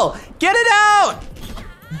it all! Get it out!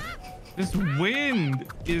 This wind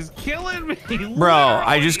is killing me. Bro,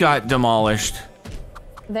 I just got demolished.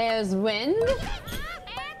 There's wind.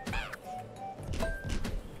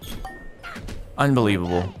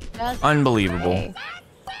 Unbelievable. Just Unbelievable. stay.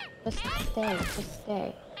 Just stay. Just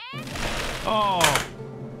stay. Oh.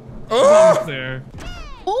 Almost there.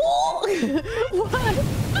 Oh! What?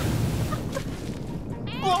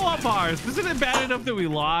 Blow up ours. Isn't it bad enough that we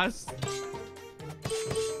lost?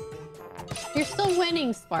 You're still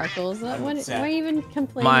winning, Sparkles. What are you even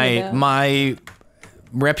complaining about? My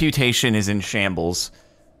reputation is in shambles.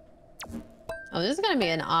 Oh, this is gonna be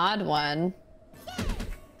an odd one.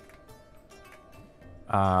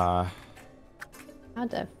 How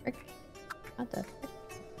the frick? How the frick?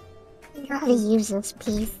 You know how to use this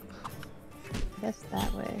piece. I guess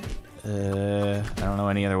that way. I don't know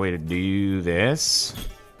any other way to do this.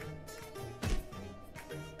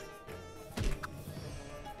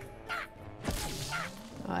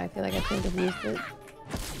 Oh, I feel like I should have used it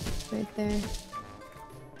right there.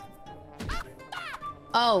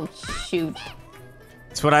 Oh, shoot.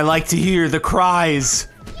 It's what I like to hear, the cries.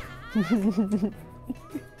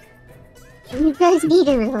 You guys need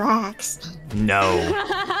to relax. No,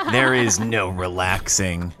 there is no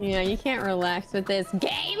relaxing. Yeah, you can't relax with this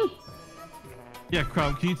game. Yeah,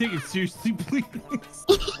 Crumb, can you take it seriously, please?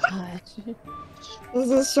 Gosh. This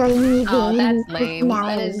is showing me Oh, the that's lame.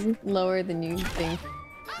 That is personality. lower than you think.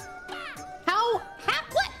 How?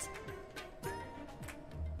 What?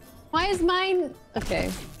 Why is mine?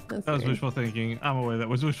 Okay. That's That was weird. wishful thinking. I'm aware that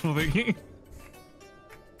was wishful thinking.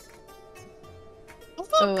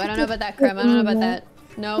 Oh, I don't know about that, Crumb. I don't know about that.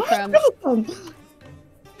 No, Crumb.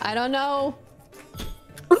 I don't know.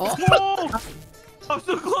 Oh! I'm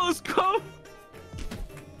so close, come!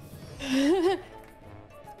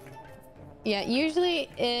 Yeah, usually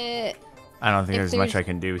I don't think If there's much there's I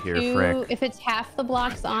can do here, two, frick. if it's half the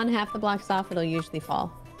blocks on, half the blocks off, it'll usually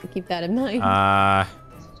fall. So keep that in mind.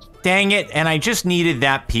 Dang it, and I just needed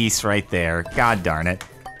that piece right there. God darn it.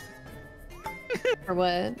 Or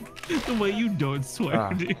what? The way you don't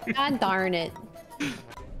swear, dude. God darn it.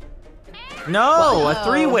 No, a Whoa.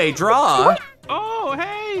 three-way draw. Oh,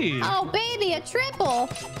 hey! Oh, baby, a triple.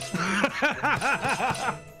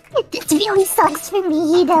 This really sucks for me,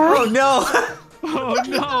 you know. Oh no. Oh,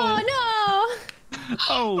 no! Oh, no.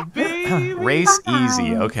 Oh, baby! Race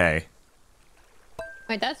easy, okay.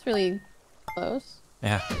 Wait, that's really close.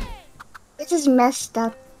 Yeah. This is messed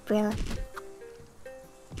up, bro.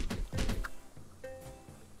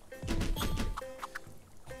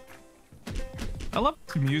 I love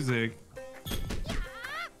the music.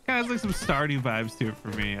 Kind of has like some Stardew vibes to it for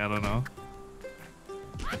me. I don't know.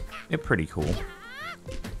 It's pretty cool.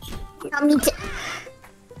 Not me too.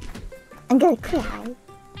 I'm gonna cry.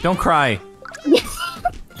 Don't cry.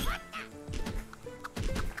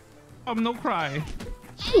 No cry.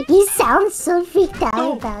 You sound so freaked out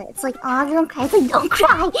No. about it. It's like, oh, don't cry. It's like, don't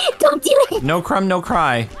cry. Don't do it. No crumb, no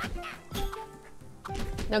cry.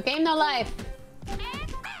 No game, no life.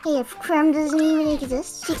 Hey, if Crumb doesn't even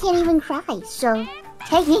exist, she can't even cry. So,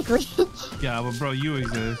 technically. Yeah, but bro, you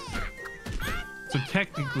exist. So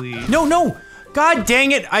technically... No, no! God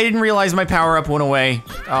dang it! I didn't realize my power-up went away.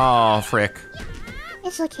 Oh, frick.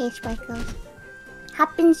 It's okay, Sparkles.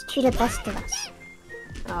 Happens to the best of us.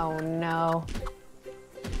 Oh, no.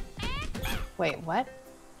 Wait, what?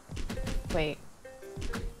 Wait,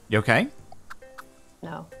 You okay?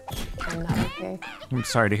 no. I'm not okay. I'm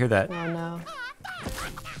sorry to hear that. Oh, no.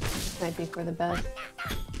 Might be for the best.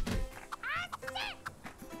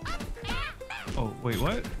 Oh, wait,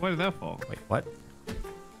 what? Why did that fall? Wait, what?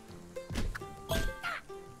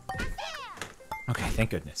 Okay,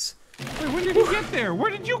 thank goodness. Wait, when did he get there?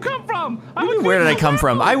 Where did you come from? Where did I come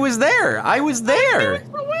from? I was there! I was there!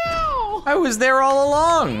 Will! I was there all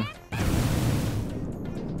along!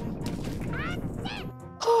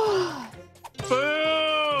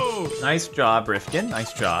 Boo! Nice job, Rifkin.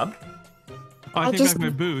 Nice job. Oh, I I take just- back my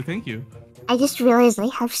boo. Thank you. I just realized I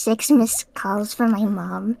have 6 missed calls from my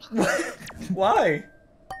mom. Why?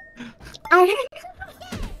 I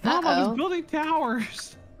Mom, I Uh-oh. was building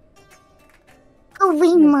towers. Oh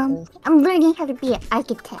wait, Mom. I'm learning how to be an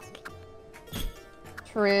architect.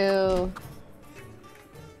 True.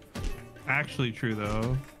 Actually true,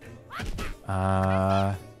 though.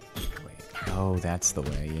 Wait. Oh, that's the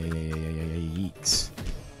way. Yeah. Yeet.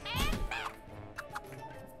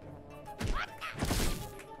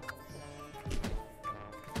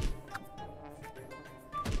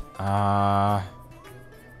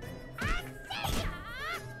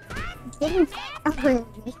 Didn't- oh,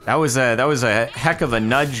 That was a heck of a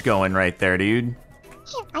nudge going right there, dude.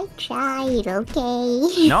 I tried,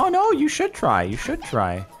 okay? No, you should try. You should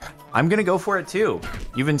try. I'm gonna go for it too.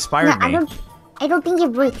 You've inspired No, me. I don't think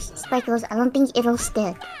it works, Sparkles. I don't think it'll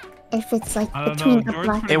stick. If it's like I don't know. between the Jordan's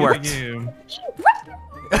blocks. pretty It good at worked.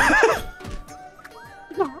 the game.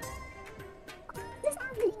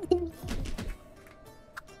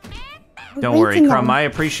 Don't worry, Crumb. I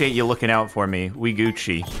appreciate you looking out for me. We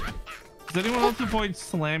Gucci. Does anyone else avoid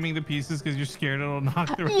slamming the pieces because you're scared it'll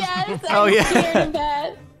knock the rest Yes, of them? Oh, I'm yeah. scared of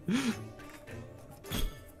that.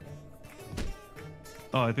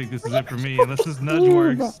 Oh, I think this is it for me. Unless this nudge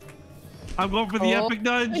works. I'm going for the Oh. epic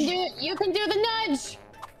nudge. You can do the nudge.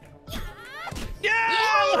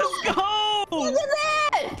 Yeah, let's go. Look at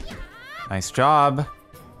that. Nice job.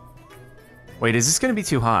 Wait, is this gonna be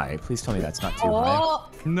too high? Please tell me that's not too high. Oh,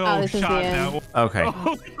 No Oh, this is shot the end. now. Okay.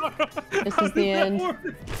 Oh, This is the end.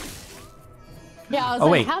 yeah, I was Oh,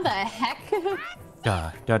 like, wait. how the heck?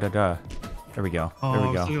 Duh. There we go. Oh, There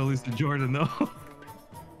we go. so at least to Jordan though.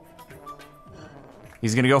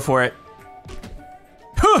 He's gonna go for it.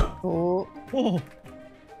 Huh! Oh, Oh,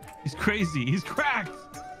 he's crazy. He's cracked.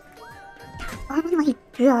 Oh my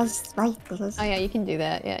god, Sparkles. oh yeah, you can do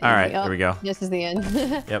that. Yeah. All right, easy. Oh, there we go. This is the end.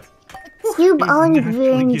 Yep. Cube He's on naturally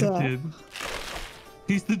ruined it. gifted.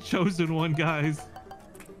 He's the chosen one, guys.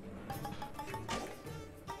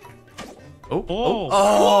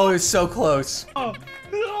 Oh, it's so close. Oh,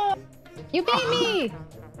 no. You beat me.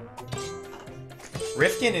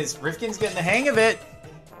 Rifkin's getting the hang of it.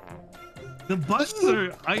 The buttons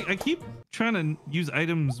are. I keep trying to use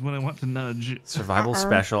items when I want to nudge. Survival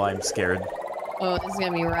special. I'm scared. Oh, this is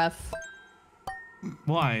gonna be rough.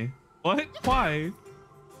 Why? What? Why?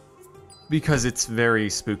 Because it's very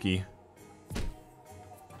spooky.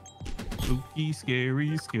 Spooky,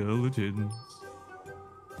 scary skeletons.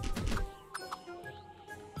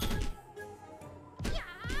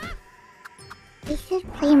 We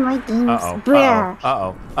should play more games. Uh-oh. Bruh.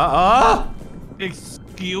 Uh-oh. Uh-oh.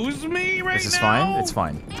 Excuse me right now? Is this fine? It's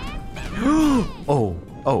fine. Oh.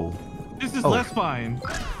 Oh. This is Oh. less fine.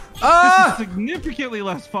 Ah! This is significantly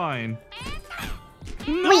less fine.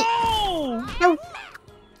 No! No.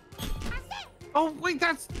 Oh wait,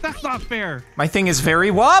 that's not fair. My thing is very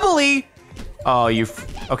wobbly. Oh, you.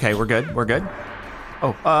 Okay, we're good. We're good.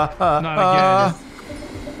 Oh. Not again.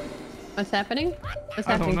 What's happening? What's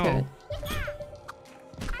I don't happening to know. it?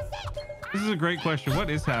 This is a great question. What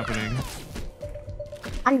is happening?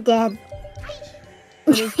 I'm dead.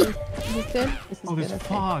 What is this? Is this good? This is Oh, good. there's Okay.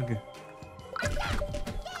 fog.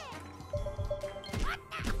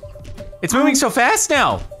 It's moving so fast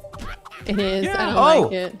now. It is. Yeah. I don't Oh.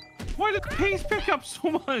 like it. Why did the pace pick up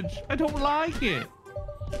so much? I don't like it.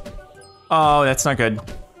 Oh, that's not good.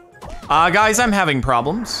 Guys, I'm having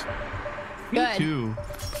problems. Me Good. too.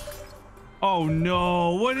 Oh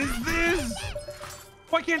no, what is this?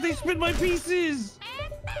 Why can't they spin my pieces?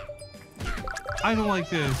 I don't like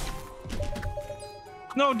this.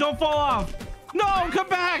 No, don't fall off. No, come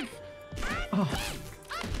back. Oh,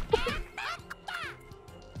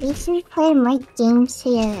 We should play more games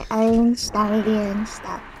here. Own Stardew and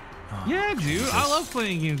stuff. yeah, dude. I love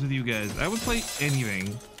playing games with you guys. I would play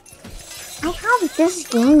anything. I have this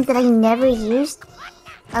game that I never used.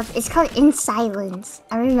 It's called In Silence.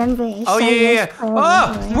 I remember. Oh, yeah.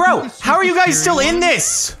 Oh, bro, how are you guys still in one?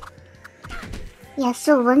 this? Yeah,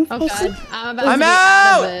 so one Oh person, god, I'm about I'm to be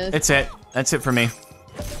out of out. this. That's it. That's it for me.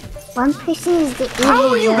 one person is the evil How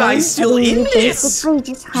are you villain, guys still and in you this? basically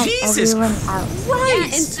just hunt Jesus everyone out. Yeah, and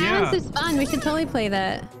Christ. silence Yeah. is fun. We should totally play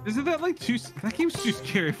that. Isn't that like too? That game's too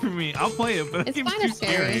scary for me. I'll play it, but that It's game's kinda too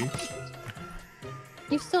scary. scary.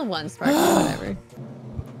 You still won, Sparky, whatever.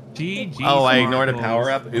 GG. Oh, I ignored a Smarkles.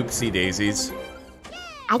 power up. Oopsie daisies.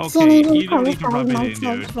 I Okay, can't even you don't need to qualify rub it in,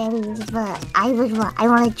 myself dude. berries, but I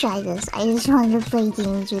want to try this. I just want to play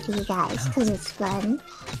games with you guys because it's fun.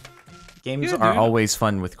 Games Yeah, are dude. always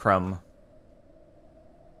fun with Crumb.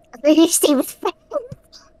 I thought you stay with friends.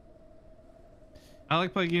 I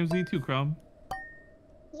like playing games with you too, Crumb.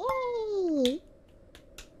 Yay!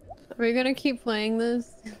 Are we gonna keep playing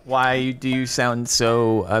this? Why do you sound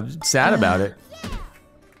so sad about it?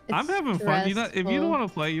 It's I'm having fun. You not, if you stressful. don't want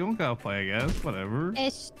to play, you don't gotta play. I guess. Whatever.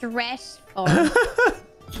 It's stressful.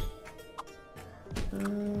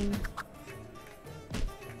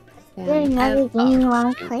 Is there another game you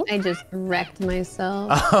want to play? I just wrecked myself.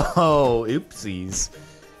 Oh, oopsies.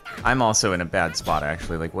 I'm also in a bad spot,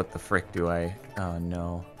 actually. Like, what the frick do I... Oh,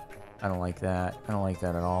 no. I don't like that. I don't like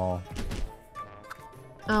that at all.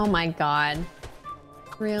 Oh my god.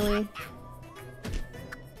 Really?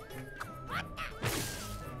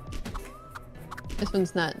 This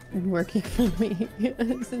one's not working for me.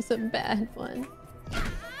 This is a bad one.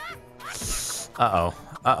 Uh-oh.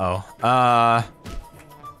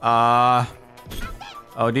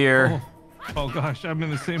 Oh, dear. Oh gosh, I'm in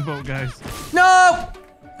the same boat, guys. No!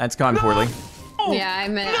 That's gone poorly. Yeah, I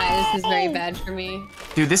meant this is very bad for me.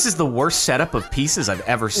 Dude, this is the worst setup of pieces I've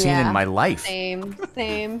ever seen Yeah. in my life. Same,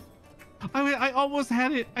 same. I mean, I almost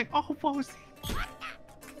had it. I almost.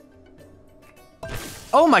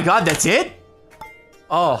 Oh my god, that's it?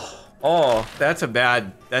 Oh, that's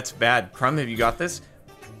bad. Crumb, have you got this?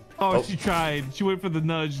 Oh, she tried. She went for the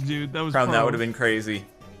nudge, dude. That was. Crumb, that pro. would have been crazy.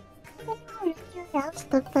 That's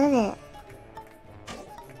the put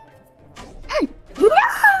No!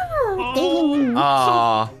 Oh.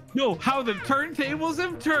 Aw. No, how the turntables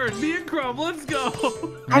have turned. Me and Crumb, let's go.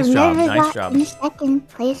 Nice I've job, never nice gotten job. second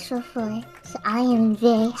place before, so I am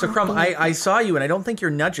very So, Crumb, happy. I saw you, and I don't think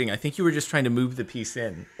you're nudging. I think you were just trying to move the piece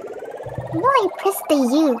in. No, I pressed the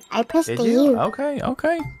U. I pressed Did the you? U. Okay.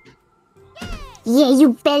 Yeah,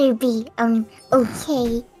 you better be,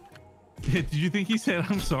 okay. Did you think he said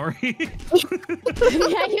I'm sorry?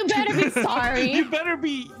 Yeah, you better be sorry. You better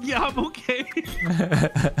be. Yeah, I'm okay.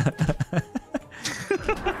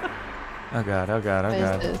 Oh god. What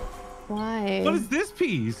is this? Why? What is this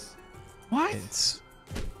piece? What? It's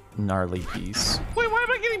gnarly piece. Wait, why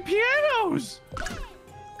am I getting pianos?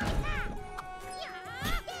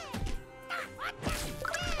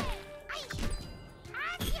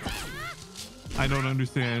 I don't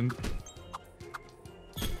understand.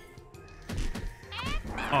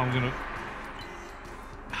 Oh, I'm gonna.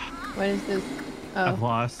 What is this? I've Oh,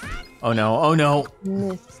 lost. Oh no.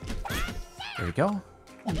 missed. There we go.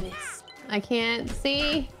 Missed. I can't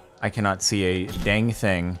see. I cannot see a dang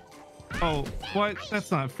thing. Oh, what?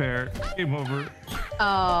 That's not fair. Game over.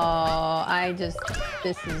 Oh, this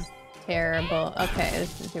is terrible. Okay,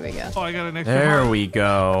 here we go. Oh, I got an extra There heart, we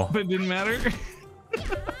go. but it didn't matter.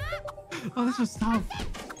 Oh, this was tough.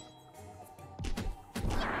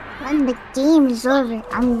 When the game is over,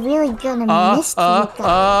 I'm really gonna miss you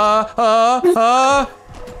guys.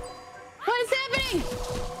 What is happening?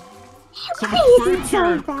 Why is it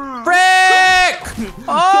so bad? Frick!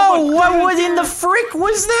 Oh, what in the frick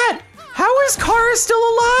was that? How is Kara still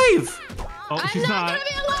alive? Oh, I'm she's not not. gonna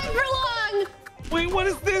be alive for long. Wait, what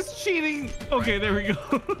is this cheating? Okay, there we go.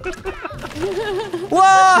 Whoa,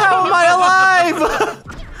 how am I alive?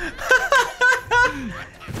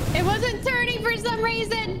 It wasn't turning for some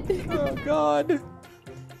reason. Oh, God.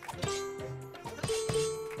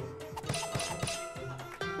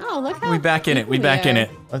 Oh, look how We back in it. We cute back in are. it.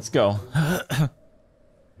 Let's go.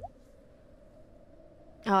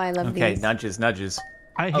 Oh, I love Okay, these. nudges, nudges.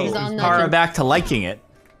 I hate Oh, He's this. on Kara nudges. back to liking it.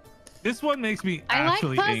 This one makes me I like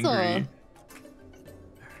actually puzzle. angry.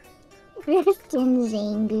 Rifkin's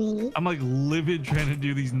angry. I'm like livid trying to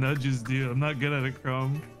do these nudges, dude. I'm not good at it,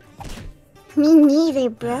 Crumb. Me neither,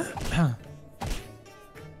 bro.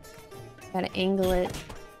 Gotta angle it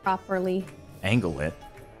properly. Angle it.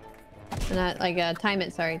 Not like time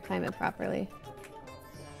it. Sorry, time it properly.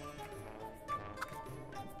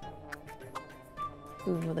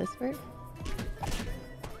 Ooh, will this work?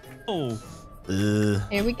 Oh,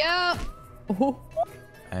 Here we go. Ooh.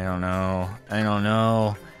 I don't know. I don't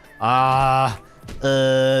know.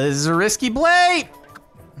 This is a risky play.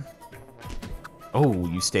 Oh,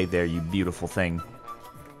 you stayed there, you beautiful thing.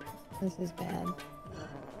 This is bad.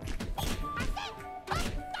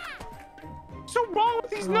 what's so wrong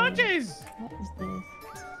with these nudges? What is this?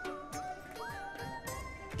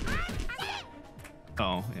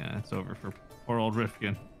 Oh, yeah, it's over for poor old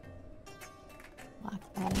Rifkin.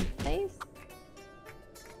 Lock that in place.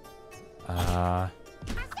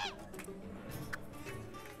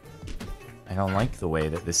 I don't like the way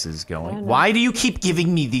that this is I don't going. know. Why do you keep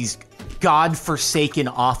giving me these godforsaken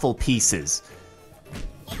awful pieces?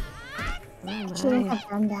 Oh Shouldn't my. have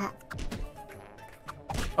done that.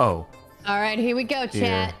 Oh. All right, here we go,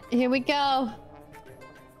 chat. Here we go.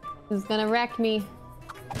 This is gonna wreck me.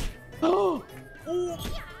 Oh,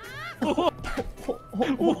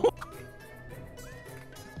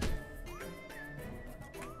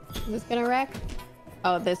 Is this gonna wreck?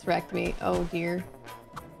 Oh, this wrecked me. Oh dear.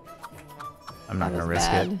 I'm not That gonna was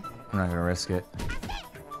risk bad. it. I'm not gonna risk it.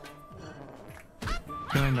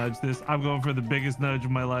 can I nudge this? I'm going for the biggest nudge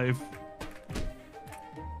of my life.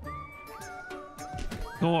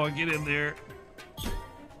 Go on, get in there.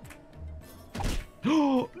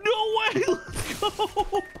 Oh, no way! Let's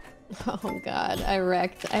go! Oh god, I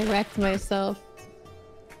wrecked myself.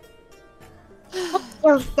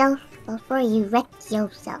 Yourself before you wreck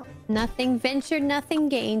yourself. Nothing ventured, nothing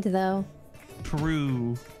gained though.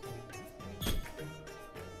 True.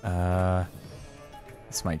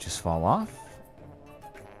 This might just fall off.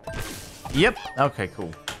 Yep. Okay,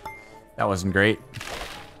 cool. That wasn't great.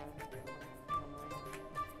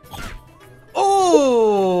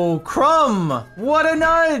 Oh, Crumb! What a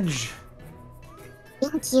nudge!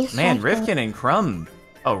 Thank you, Man, Sharko. Rifkin and Crumb.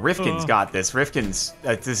 Oh, Rifkin's got this. Rifkin's.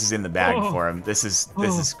 This is in the bag Oh. for him. This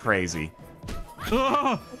is crazy.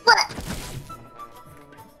 Ah! What?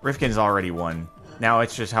 Rifkin's already won. Now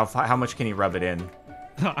it's just how much can he rub it in?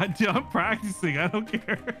 I'm practicing. I don't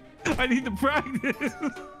care. I need to practice.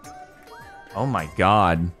 Oh my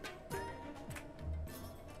god.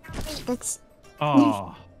 That's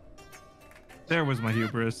Oh, there was my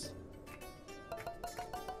hubris.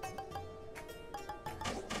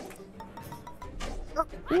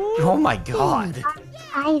 Oh my god.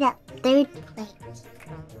 tied up third place.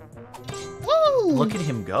 Yay! Look at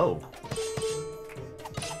him go.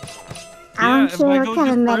 I don't if care I what go kind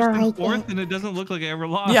of just medal first I and fourth, get. then it doesn't look like I ever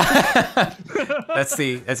lost. Yeah. that's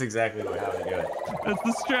exactly how to do it. That's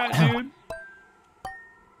the strat, dude.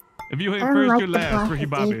 If you hit I don't first, like you're the last, block Ricky it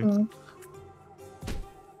Bobby. gave me.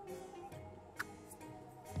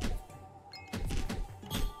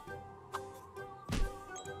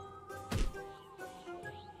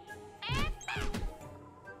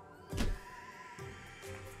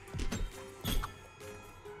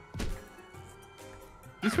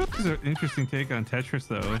 This really is an interesting take on Tetris,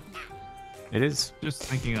 though. It is. Just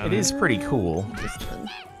thinking on It is pretty cool. This one.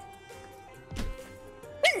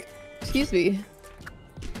 Excuse me.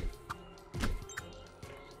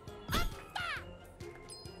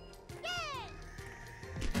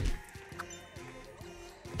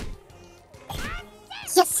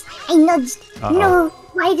 Yes, I nudged. Uh-oh. No,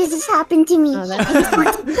 why does this happen to me? Oh, that's- I just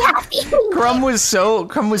want to be happy. Crumb was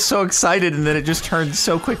so excited, and then it just turned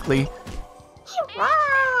so quickly.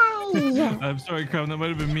 Why? I'm sorry, Crown. That might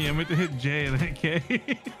have been me. I meant to hit J and hit K.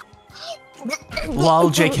 Lol,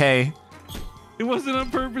 JK. It wasn't on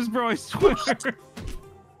purpose, bro. I swear.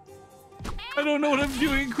 I don't know what I'm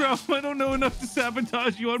doing, Crown. I don't know enough to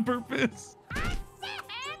sabotage you on purpose.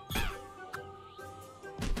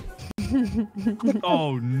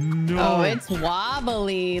 Oh no. Oh, it's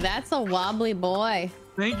wobbly. That's a wobbly boy.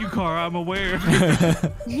 Thank you, Kara. I'm aware.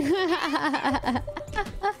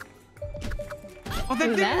 Oh, that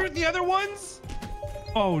didn't hurt the other ones?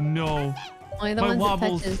 Oh no. Only the My ones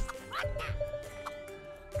wobbles. it touches.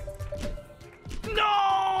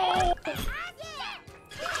 No!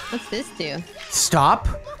 What's this do? Stop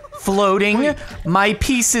floating my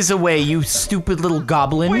pieces away, you stupid little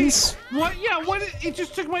goblins. Wait, what? Yeah, what? It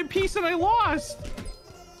just took my piece and I lost.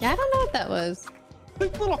 Yeah, I don't know what that was.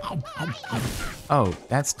 Like little... Oh,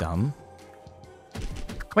 that's dumb.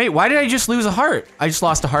 Wait, why did I just lose a heart? I just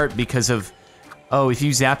lost a heart because of... Oh, if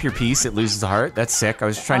you zap your piece, it loses a heart? That's sick. I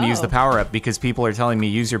was trying to use the power-up because people are telling me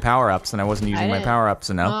use your power-ups and I wasn't using my power-ups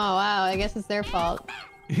Oh, enough. wow. I guess it's their fault.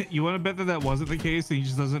 You want to bet that that wasn't the case and he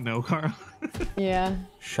just doesn't know, Kara? Yeah.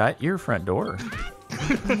 Shut your front door.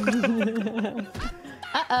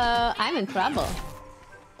 Uh-oh. I'm in trouble.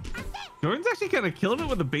 Jordan's actually kind of killing it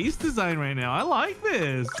with the base design right now. I like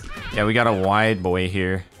this. Yeah, we got a wide boy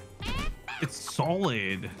here. It's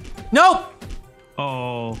solid. Nope!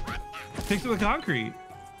 Oh. Take to the concrete.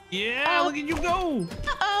 Yeah, look at you go.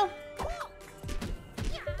 Uh-oh.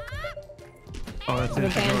 Oh, that's I've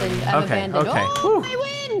it. abandoned. I've Okay, abandoned. okay. Oh, Whew.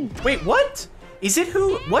 I win! Wait, what? Is it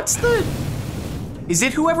who? What's the? Is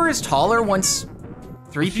it whoever is taller once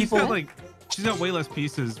three people? She's got way less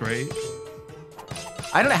pieces, right?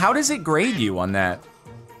 I don't know. How does it grade you on that?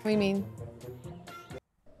 What do you mean?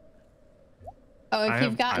 Oh, if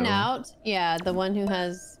you've gotten out, yeah, the one who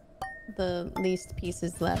has the least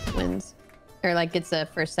pieces left wins. Or like gets a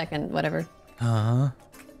first, second, whatever. Oh,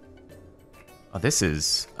 this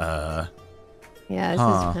is, Yeah, this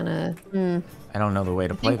is kind of, I don't know the way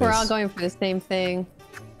to I play think this. we're all going for the same thing.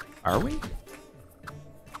 Are we?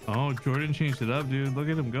 Oh, Jordan changed it up, dude. Look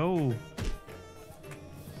at him go.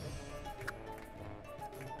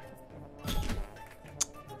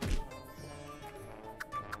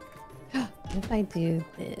 What if I do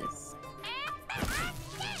this?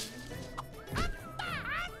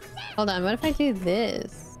 Hold on, what if I do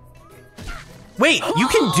this? Wait, you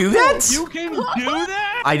can do that? You can do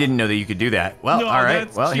that? I didn't know that you could do that. Well, No, all right.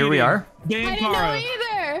 that's Well, here we cheating. are. Ban I didn't know Kara.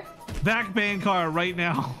 either! Back ban Kara right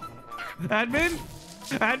now. Admin?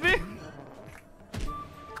 Admin?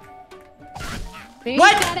 Maybe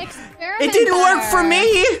What? that experiment It didn't work for better.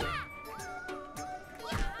 me.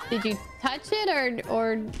 Did you touch it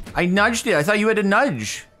or I nudged it. I thought you had to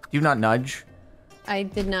nudge. Do you not nudge? I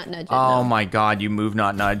did not nudge it? Oh no. my god, you move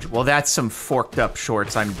not nudge. Well, that's some forked up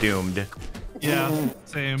shorts. I'm doomed. Yeah,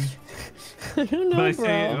 same. I don't know, But I bro.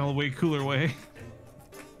 say it in a way cooler way.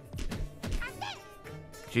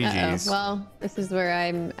 GG's. Well, this is where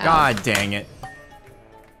I'm out. God dang it.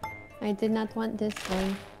 I did not want this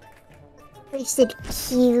one. Wasted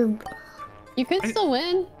cube. You could still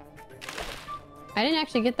win. I didn't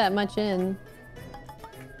actually get that much in.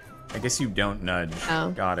 I guess you don't nudge.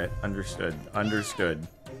 Oh. Got it. Understood. Understood.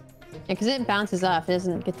 Yeah, because it bounces off. It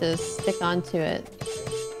doesn't get to stick onto it.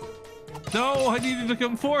 No, I needed to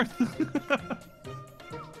come forth.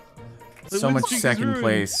 So much second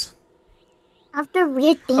place. After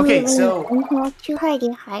weird thing, Okay, when so- you inhale too hard,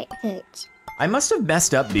 your heart hurts. I must have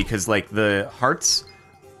messed up because, like, the hearts...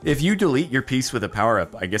 If you delete your piece with a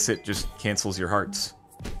power-up, I guess it just cancels your hearts.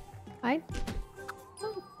 I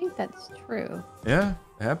don't think that's true. Yeah,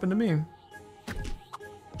 it happened to me.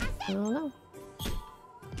 I don't know.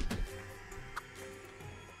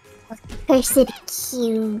 Cursed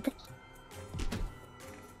cube.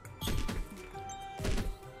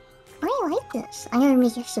 I like this. I'm gonna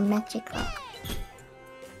make it symmetrical. Here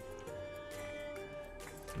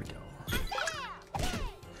we go.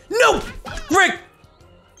 No! Rick!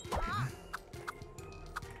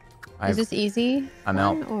 Is this easy? I'm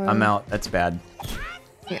out. one, or- I'm out. That's bad.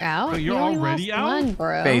 You're out? Oh, you're You only already lost out? one,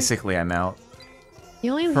 bro. Basically, I'm out.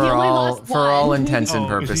 You only, For you only all lost for all one. intents and Oh, is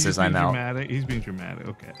he purposes, just I'm being out. dramatic? He's being dramatic.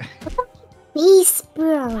 Okay. Peace,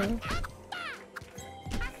 bro.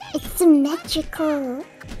 It's symmetrical.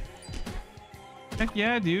 Heck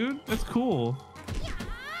yeah, dude. That's cool.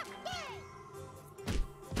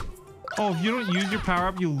 Oh, if you don't use your power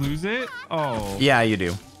up, you lose it? Oh. Yeah, you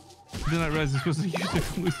do. Then I realized you're supposed to use it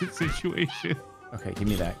to lose it situation. Okay, give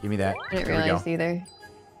me that. Give me that. I didn't There we go. realize either.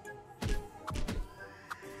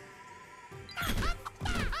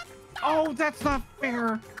 Oh, that's not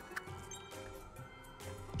fair.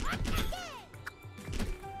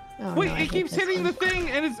 Oh, Wait, no, I it hate keeps this hitting one. the thing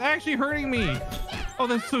and it's actually hurting me. Oh,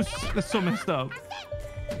 that's so messed up.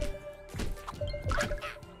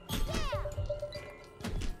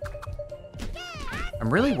 I'm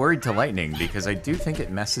really worried to lightning because I do think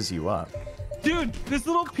it messes you up. Dude, this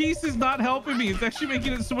little piece is not helping me. It's actually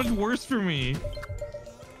making it so much worse for me.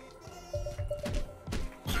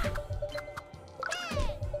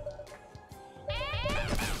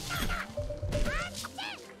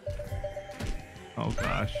 Oh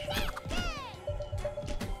gosh.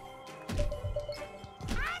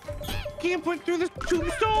 Can't put through this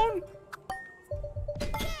tombstone.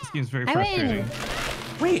 This game's very I frustrating. win.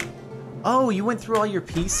 Wait. Oh, you went through all your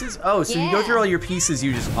pieces? Oh, so you go Yeah. through all your pieces,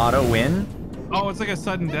 you just auto win? Oh, it's like a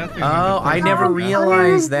sudden death thing. Oh, I never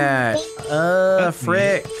realized that. That's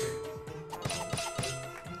Frick.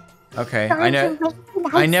 Okay, I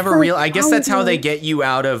I never real. I guess that's how they get you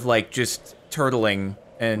out of like just turtling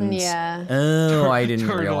and. Yeah. Oh, I didn't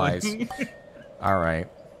Turtling. realize. All right.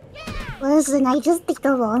 Listen, I just take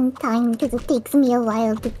a long time because it takes me a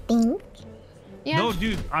while to think. Yeah. No,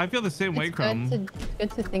 dude, I feel the same way, It's Crumb.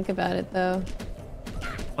 good to think about it though.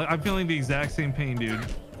 Like, I'm feeling the exact same pain, dude.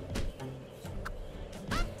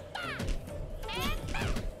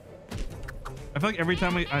 I feel like every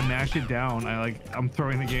time I mash it down, I'm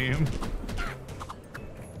throwing the game.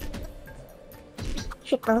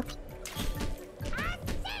 Triple.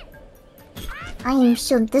 I am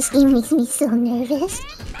so. This game makes me so nervous.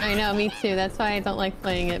 I know, me too. That's why I don't like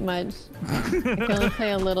playing it much. I can only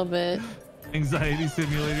play a little bit. Anxiety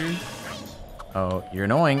simulator. Oh, you're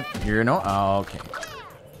annoying. You're annoying. Oh, okay.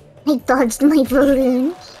 I dodged my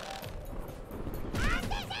balloon.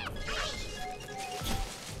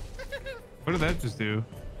 What did that just do?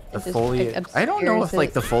 The It just, foliage. like, I don't know if obscures like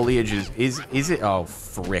it. the foliage is it? Oh,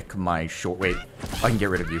 frick my short. Wait, I can get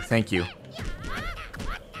rid of you. Thank you.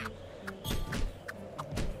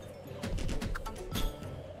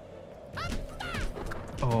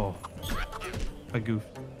 Oh, I goofed.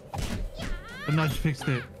 The nudge fixed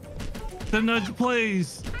it. The nudge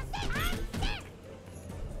plays.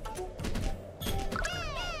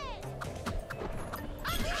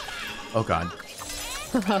 Oh God.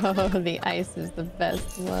 Oh, the ice is the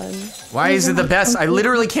best one. Why is it the best? I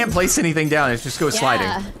literally can't place anything down. It just goes sliding.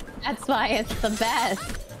 Yeah, that's why it's the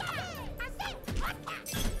best.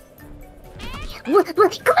 Come on!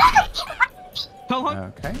 How long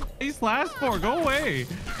Okay. does these last for? Go away.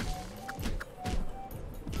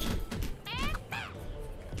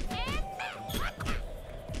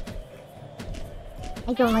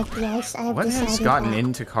 I don't like the ice. I have What has decided gotten that.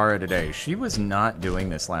 into Kara today? She was not doing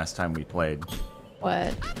this last time we played.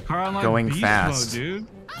 What? Car online Going beast fast. mode, dude.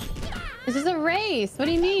 This is a race. What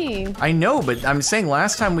do you mean? I know, but I'm saying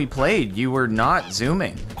last time we played, you were not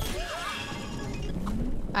zooming.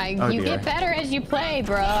 Oh, You dear. get better as you play,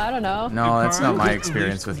 bro. I don't know. No, Dude, that's Kara not my was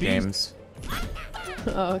experience with beast. games.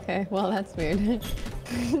 Oh, okay. Well, that's weird.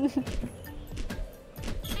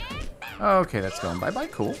 Okay, that's going bye-bye.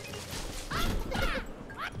 Cool.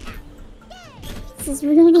 This is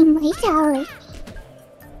ruining my tower.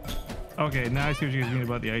 Okay, now I see what you guys mean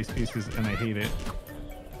about the ice pieces, and I hate it.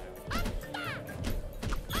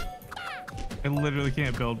 I literally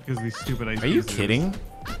can't build because of these stupid ice Are you pieces. kidding?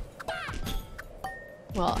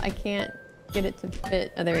 Well, I can't get it to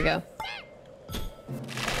fit. Oh, there we go.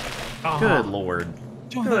 Oh, Good lord.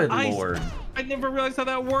 dude, Good ice- lord. I never realized how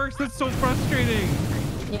that works. That's so frustrating.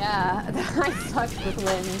 Yeah, I suck with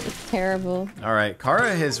wind. It's terrible. All right,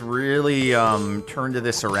 Kara has really turned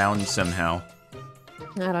this around somehow.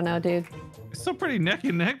 I don't know, dude. It's still pretty neck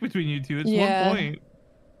and neck between you two. It's Yeah. 1 point.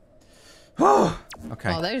 Okay.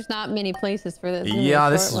 Well, there's not many places for this. Only Yeah,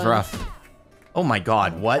 a this short is one. rough. Oh my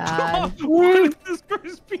god, what? God. What is this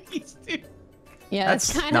first piece, dude? Yeah, That's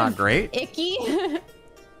it's kind not of great. icky.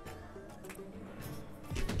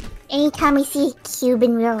 Anytime I see a cube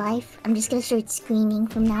in real life, I'm just gonna start screaming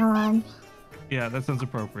from now on. Yeah, that sounds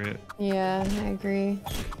appropriate. Yeah, I agree.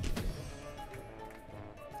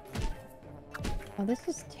 Oh, this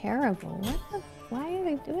is terrible. What the? Why are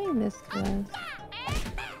they doing this to us?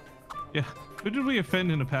 Yeah. Who did we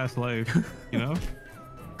offend in a past life? You know?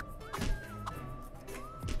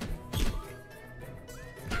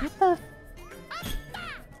 What the?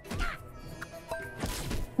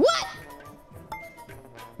 What?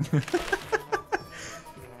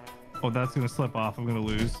 Oh, that's gonna slip off. I'm gonna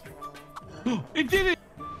lose. It did it!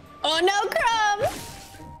 Oh no, Crumb!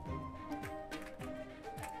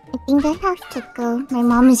 I think I have to go. My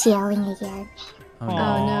mom is yelling again. Oh, Oh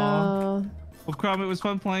no. no. Well, Crumb, it was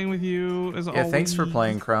fun playing with you as Yeah, always. thanks for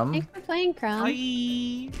playing, Crumb. Thanks for playing, Crumb. Bye.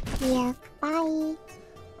 Yeah, bye.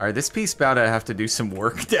 Alright, this piece about to have to do some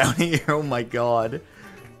work down here. Oh my god.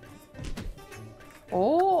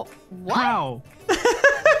 Oh, what? How?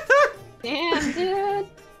 Damn, dude.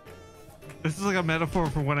 This is like a metaphor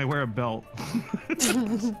for when I wear a belt.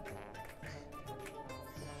 There's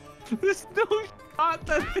no shot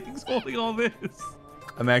that thing's holding all this.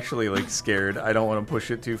 I'm actually like scared. I don't want to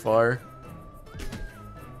push it too far.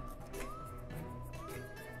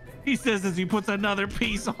 He says as he puts another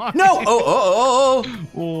piece on. No! it. Oh!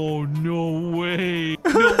 Oh, no way.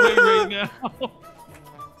 No way right now.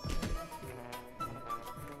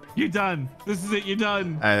 You're done. This is it. You're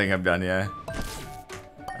done. I think I'm done, yeah.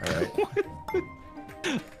 All right.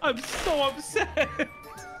 I'm so upset.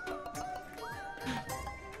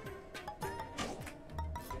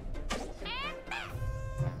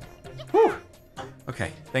 Whew.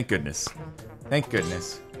 Okay, thank goodness. Thank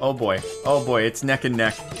goodness. Oh boy. Oh boy, it's neck and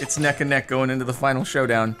neck. It's neck and neck going into the final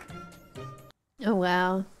showdown. Oh,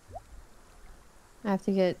 wow. I have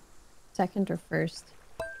to get second or first.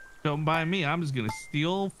 Don't mind me. I'm just going to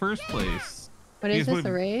steal first place. What is this,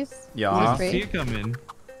 a race? Yeah. Is this See race? it coming.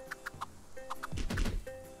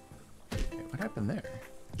 What happened there?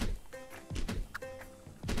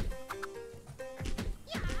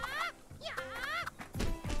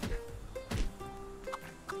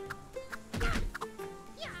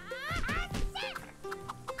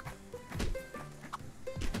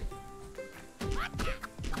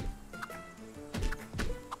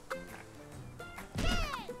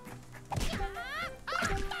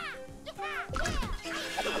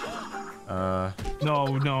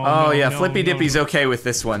 No. Oh yeah, no, Flippy no. Dippy's okay with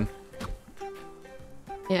this one.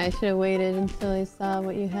 Yeah, I should have waited until I saw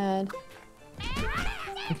what you had.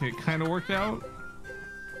 Okay, it kind of worked out.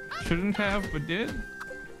 Shouldn't have, but did.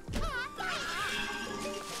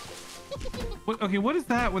 Okay, what is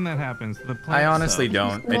that when that happens? The plant I honestly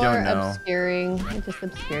stuff? don't. I don't know. Obscuring. It just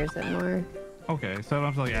obscures it more. Okay, so I don't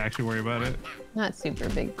have to like actually worry about it. Not super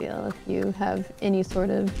big deal if you have any sort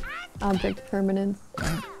of object permanence.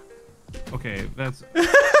 Okay, that's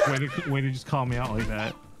way to just call me out like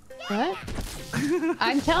that. What?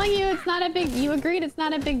 I'm telling you, it's not a big. You agreed, it's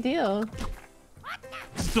not a big deal.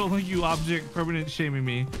 Still like you object permanent shaming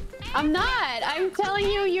me. I'm not. I'm telling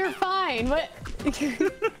you, you're fine. What?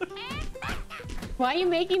 Why are you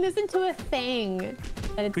making this into a thing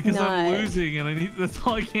that it's Because not? I'm losing and I need. That's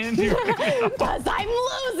all I can do. Right now. Because I'm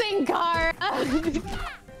losing, Cara.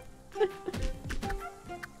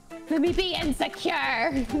 Let me be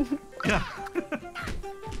insecure. Yeah.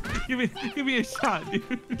 give me a shot,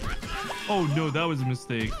 dude. Oh no, that was a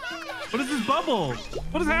mistake. What is this bubble?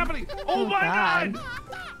 What is happening? Oh my God.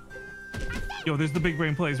 Yo, there's the big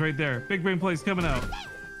brain plays right there. Big brain plays coming out.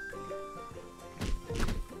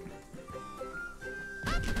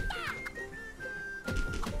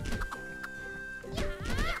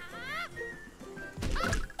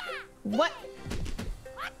 What?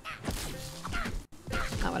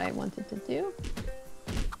 Not what I wanted to do.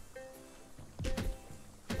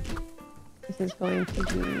 This is going to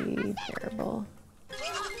be terrible.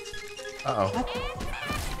 Uh-oh.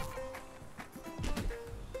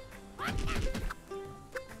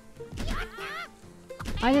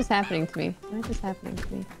 Why is this happening to me? Why is this happening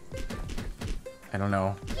to me? I don't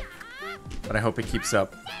know. But I hope it keeps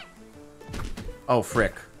up. Oh,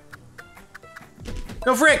 frick.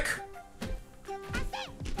 No, frick!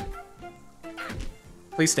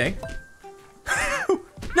 Please stay.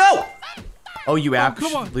 No! Oh, you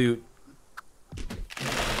absolute...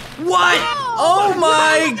 What? Oh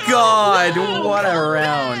my God! What a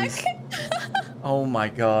round. Oh my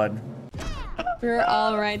God. We were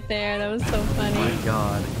all right there. That was so Oh funny. my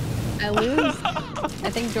God. I lose. I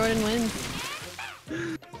think Jordan wins.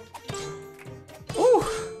 Ooh.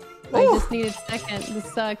 I Ooh. just needed second. This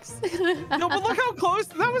sucks. No, but look how close.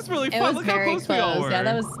 That was really It fun. was Look how very close we all close. were. Yeah,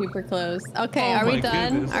 that was super close. Okay, Oh are we my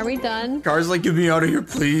done? goodness. Are we done? Car's like, get me out of here,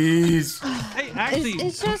 please. Hey, actually,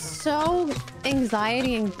 It's just so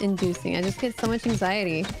anxiety inducing. I just get so much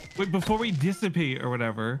anxiety. wait, before we dissipate or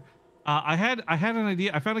whatever, I had an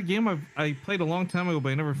idea. I found a game I played a long time ago, but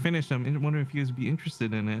I never finished. I'm wondering if you guys would be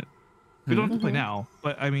interested in it. We don't have to play now,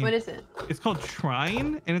 but I mean, What is it? it's called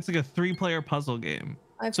Trine, and it's like a 3-player puzzle game.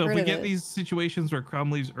 I've So if heard we of get it. these situations where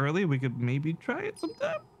Crumb leaves early, we could maybe try it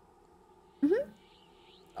sometime.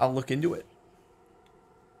 I'll look into it.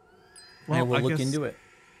 Well, I will look guess into it.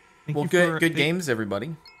 thank Well, you good for- good thank- games,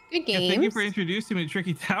 everybody. Good Yeah, games. thank you for introducing me to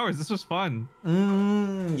Tricky Towers. This was fun.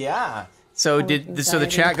 Yeah. So How much so the anxiety.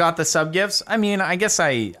 chat got the sub gifts? I mean, I guess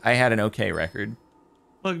I had an okay record.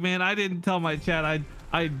 Look, man, I didn't tell my chat. I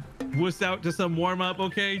wussed out to some warm up.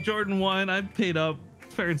 Okay, Jordan won. I paid up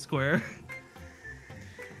fair and square.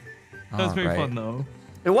 That was very Alright. fun though.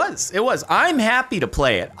 It was. I'm happy to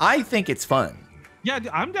play it. I think it's fun. Yeah,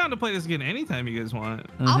 I'm down to play this again anytime you guys want.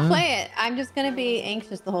 I'll play it. I'm just gonna be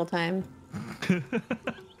anxious the whole time.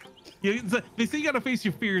 They say you gotta face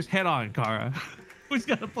your fears head on, Kara. We just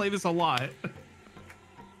gotta play this a lot.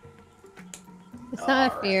 It's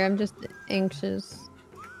not a fear. I'm just anxious.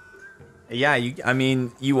 Yeah, I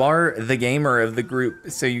mean, you are the gamer of the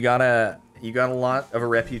group, so you got a lot of a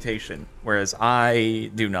reputation, whereas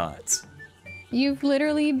I do not. You've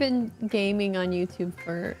literally been gaming on YouTube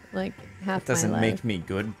for like half my life. Doesn't make me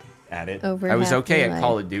good at it. Over I was half okay my at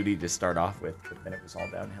Call life. of Duty to start off with, but then it was all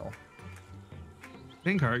downhill.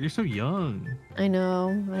 Dang, Kara, you're so young. I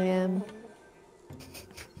know, I am.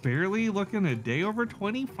 Barely looking a day over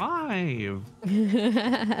 25.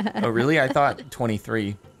 Oh, really? I thought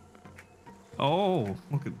 23. Oh,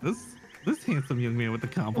 look at this handsome young man with the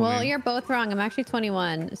compliment. Well, you're both wrong. I'm actually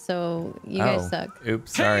 21, so you guys suck.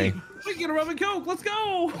 Oops, sorry. Hey, we get a rum and coke. Let's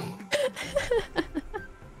go.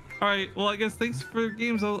 All right. Well, I guess thanks for the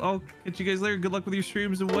games. I'll catch you guys later. Good luck with your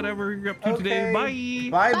streams and whatever you're up to today. Bye.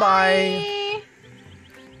 Bye. Bye.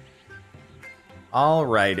 All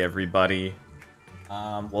right, everybody.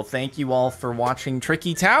 Well, thank you all for watching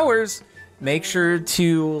Tricky Towers. Make sure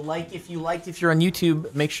to like if you're on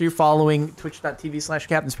YouTube. Make sure you're following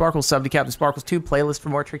twitch.tv/CaptainSparkles. Sub to Captain Sparkles 2 playlist for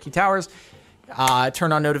more Tricky Towers.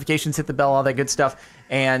 Turn on notifications, hit the bell, all that good stuff.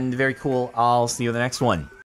 And very cool. I'll see you in the next one.